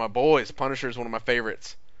 that's one of my boys. Punisher is one of my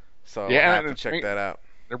favorites. So I have to check that out.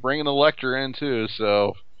 They're bringing Electra in too,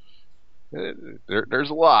 so there's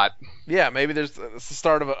a lot. Yeah, maybe it's the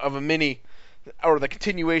start of a mini, or the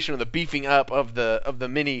continuation of the beefing up of the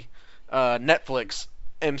mini Netflix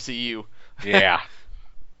MCU. Yeah.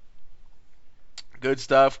 Good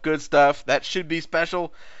stuff. That should be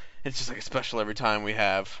special. It's just like a special every time we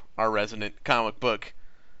have our resident comic book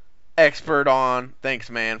expert on. Thanks,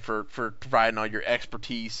 man, for providing all your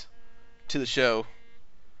expertise to the show.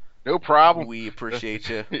 No problem. We appreciate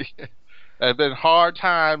you. It's been hard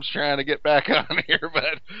times trying to get back on here,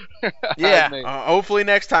 but yeah. Hopefully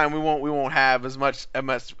next time we won't have as much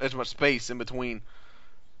space in between,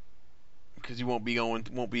 because you won't be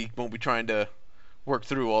trying to work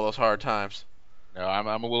through all those hard times. No, I'm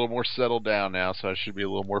a little more settled down now, so I should be a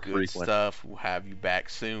little more frequent. Good stuff. We'll have you back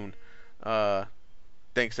soon.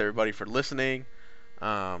 Thanks everybody for listening.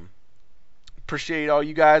 appreciate all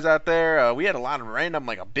you guys out there. We had a lot of random,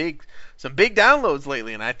 some big downloads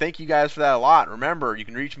lately, and I thank you guys for that a lot. Remember, you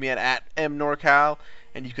can reach me at mnorcal,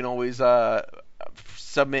 and you can always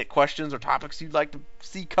submit questions or topics you'd like to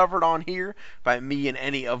see covered on here by me and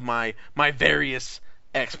any of my various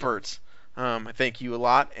experts. I thank you a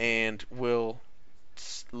lot, and we'll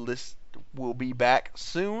be back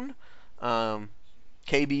soon.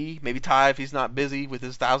 KB, maybe Ty if he's not busy with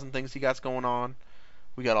his 1,000 things he got going on.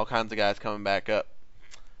 We got all kinds of guys coming back up.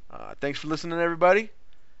 Thanks for listening, everybody,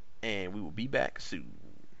 and we will be back soon.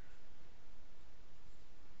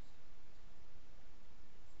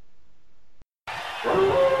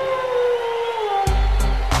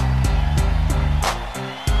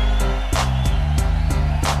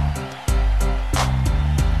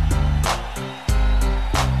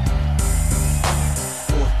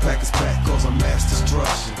 Mass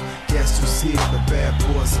destruction. Guess who's here? The bad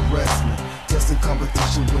boys arrest me. Testing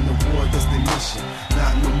competition when the war does their mission.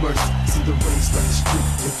 Not no mercy. See the race like the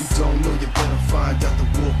street. If you don't know, you better find out the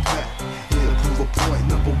wolf pack. It'll prove a point.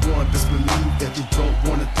 Number one, best believe that you don't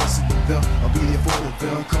wanna tussle with them. I'll be there for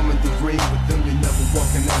them. Come in the ring with them. You're never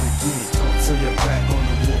walking out again. Don't turn your back on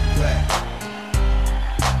the wolf pack.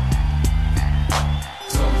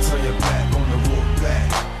 Don't turn your back on the wolf pack.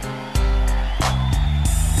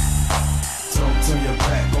 Turn your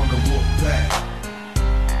back on the wolf pack.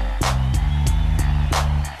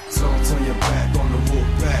 Don't turn your back on the wolf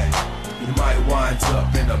pack. You might wind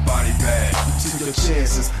up in a body bag. You took your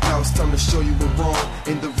chances, now it's time to show you we're wrong.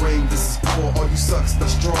 In the ring, this is war, all you sucks not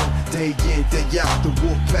strong. Day in, day out, the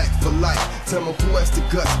wolf pack for life. Tell me who has the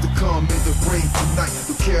guts to come in the ring tonight.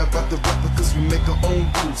 Don't care about the replicas, we make our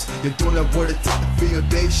own rules. You're doing that what it takes to fill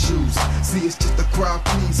their shoes. See, it's just a crowd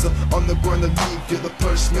pleaser, on the ground to leave. You're the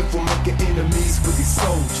punishment for making enemies with these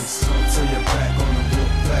soldiers. Don't turn your back on the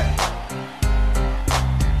wolf pack.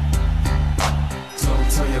 Don't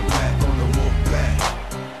turn your back on the wolf pack.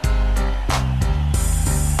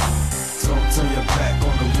 Don't turn your back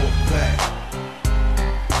on the wolf pack.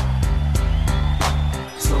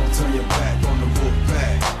 Don't turn your back on the wolf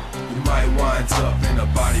pack. You might wind up in a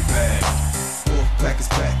body bag. Wolf pack is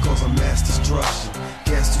back, causing mass destruction.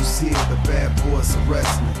 Guess who's here? The bad boys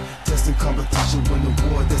arrest me. Testing competition when the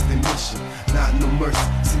war does their mission. Not no mercy.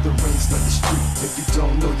 See the rings like the street. If you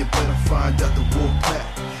don't know, you better find out the wolf pack.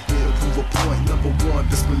 It'll prove a point. Number one,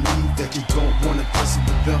 best believe that you don't wanna tussle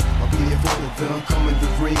with them. I'll be there for them. Come in the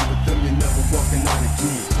ring with them. You're never walking out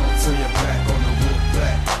again. Don't turn your back on the wolf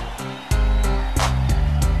pack.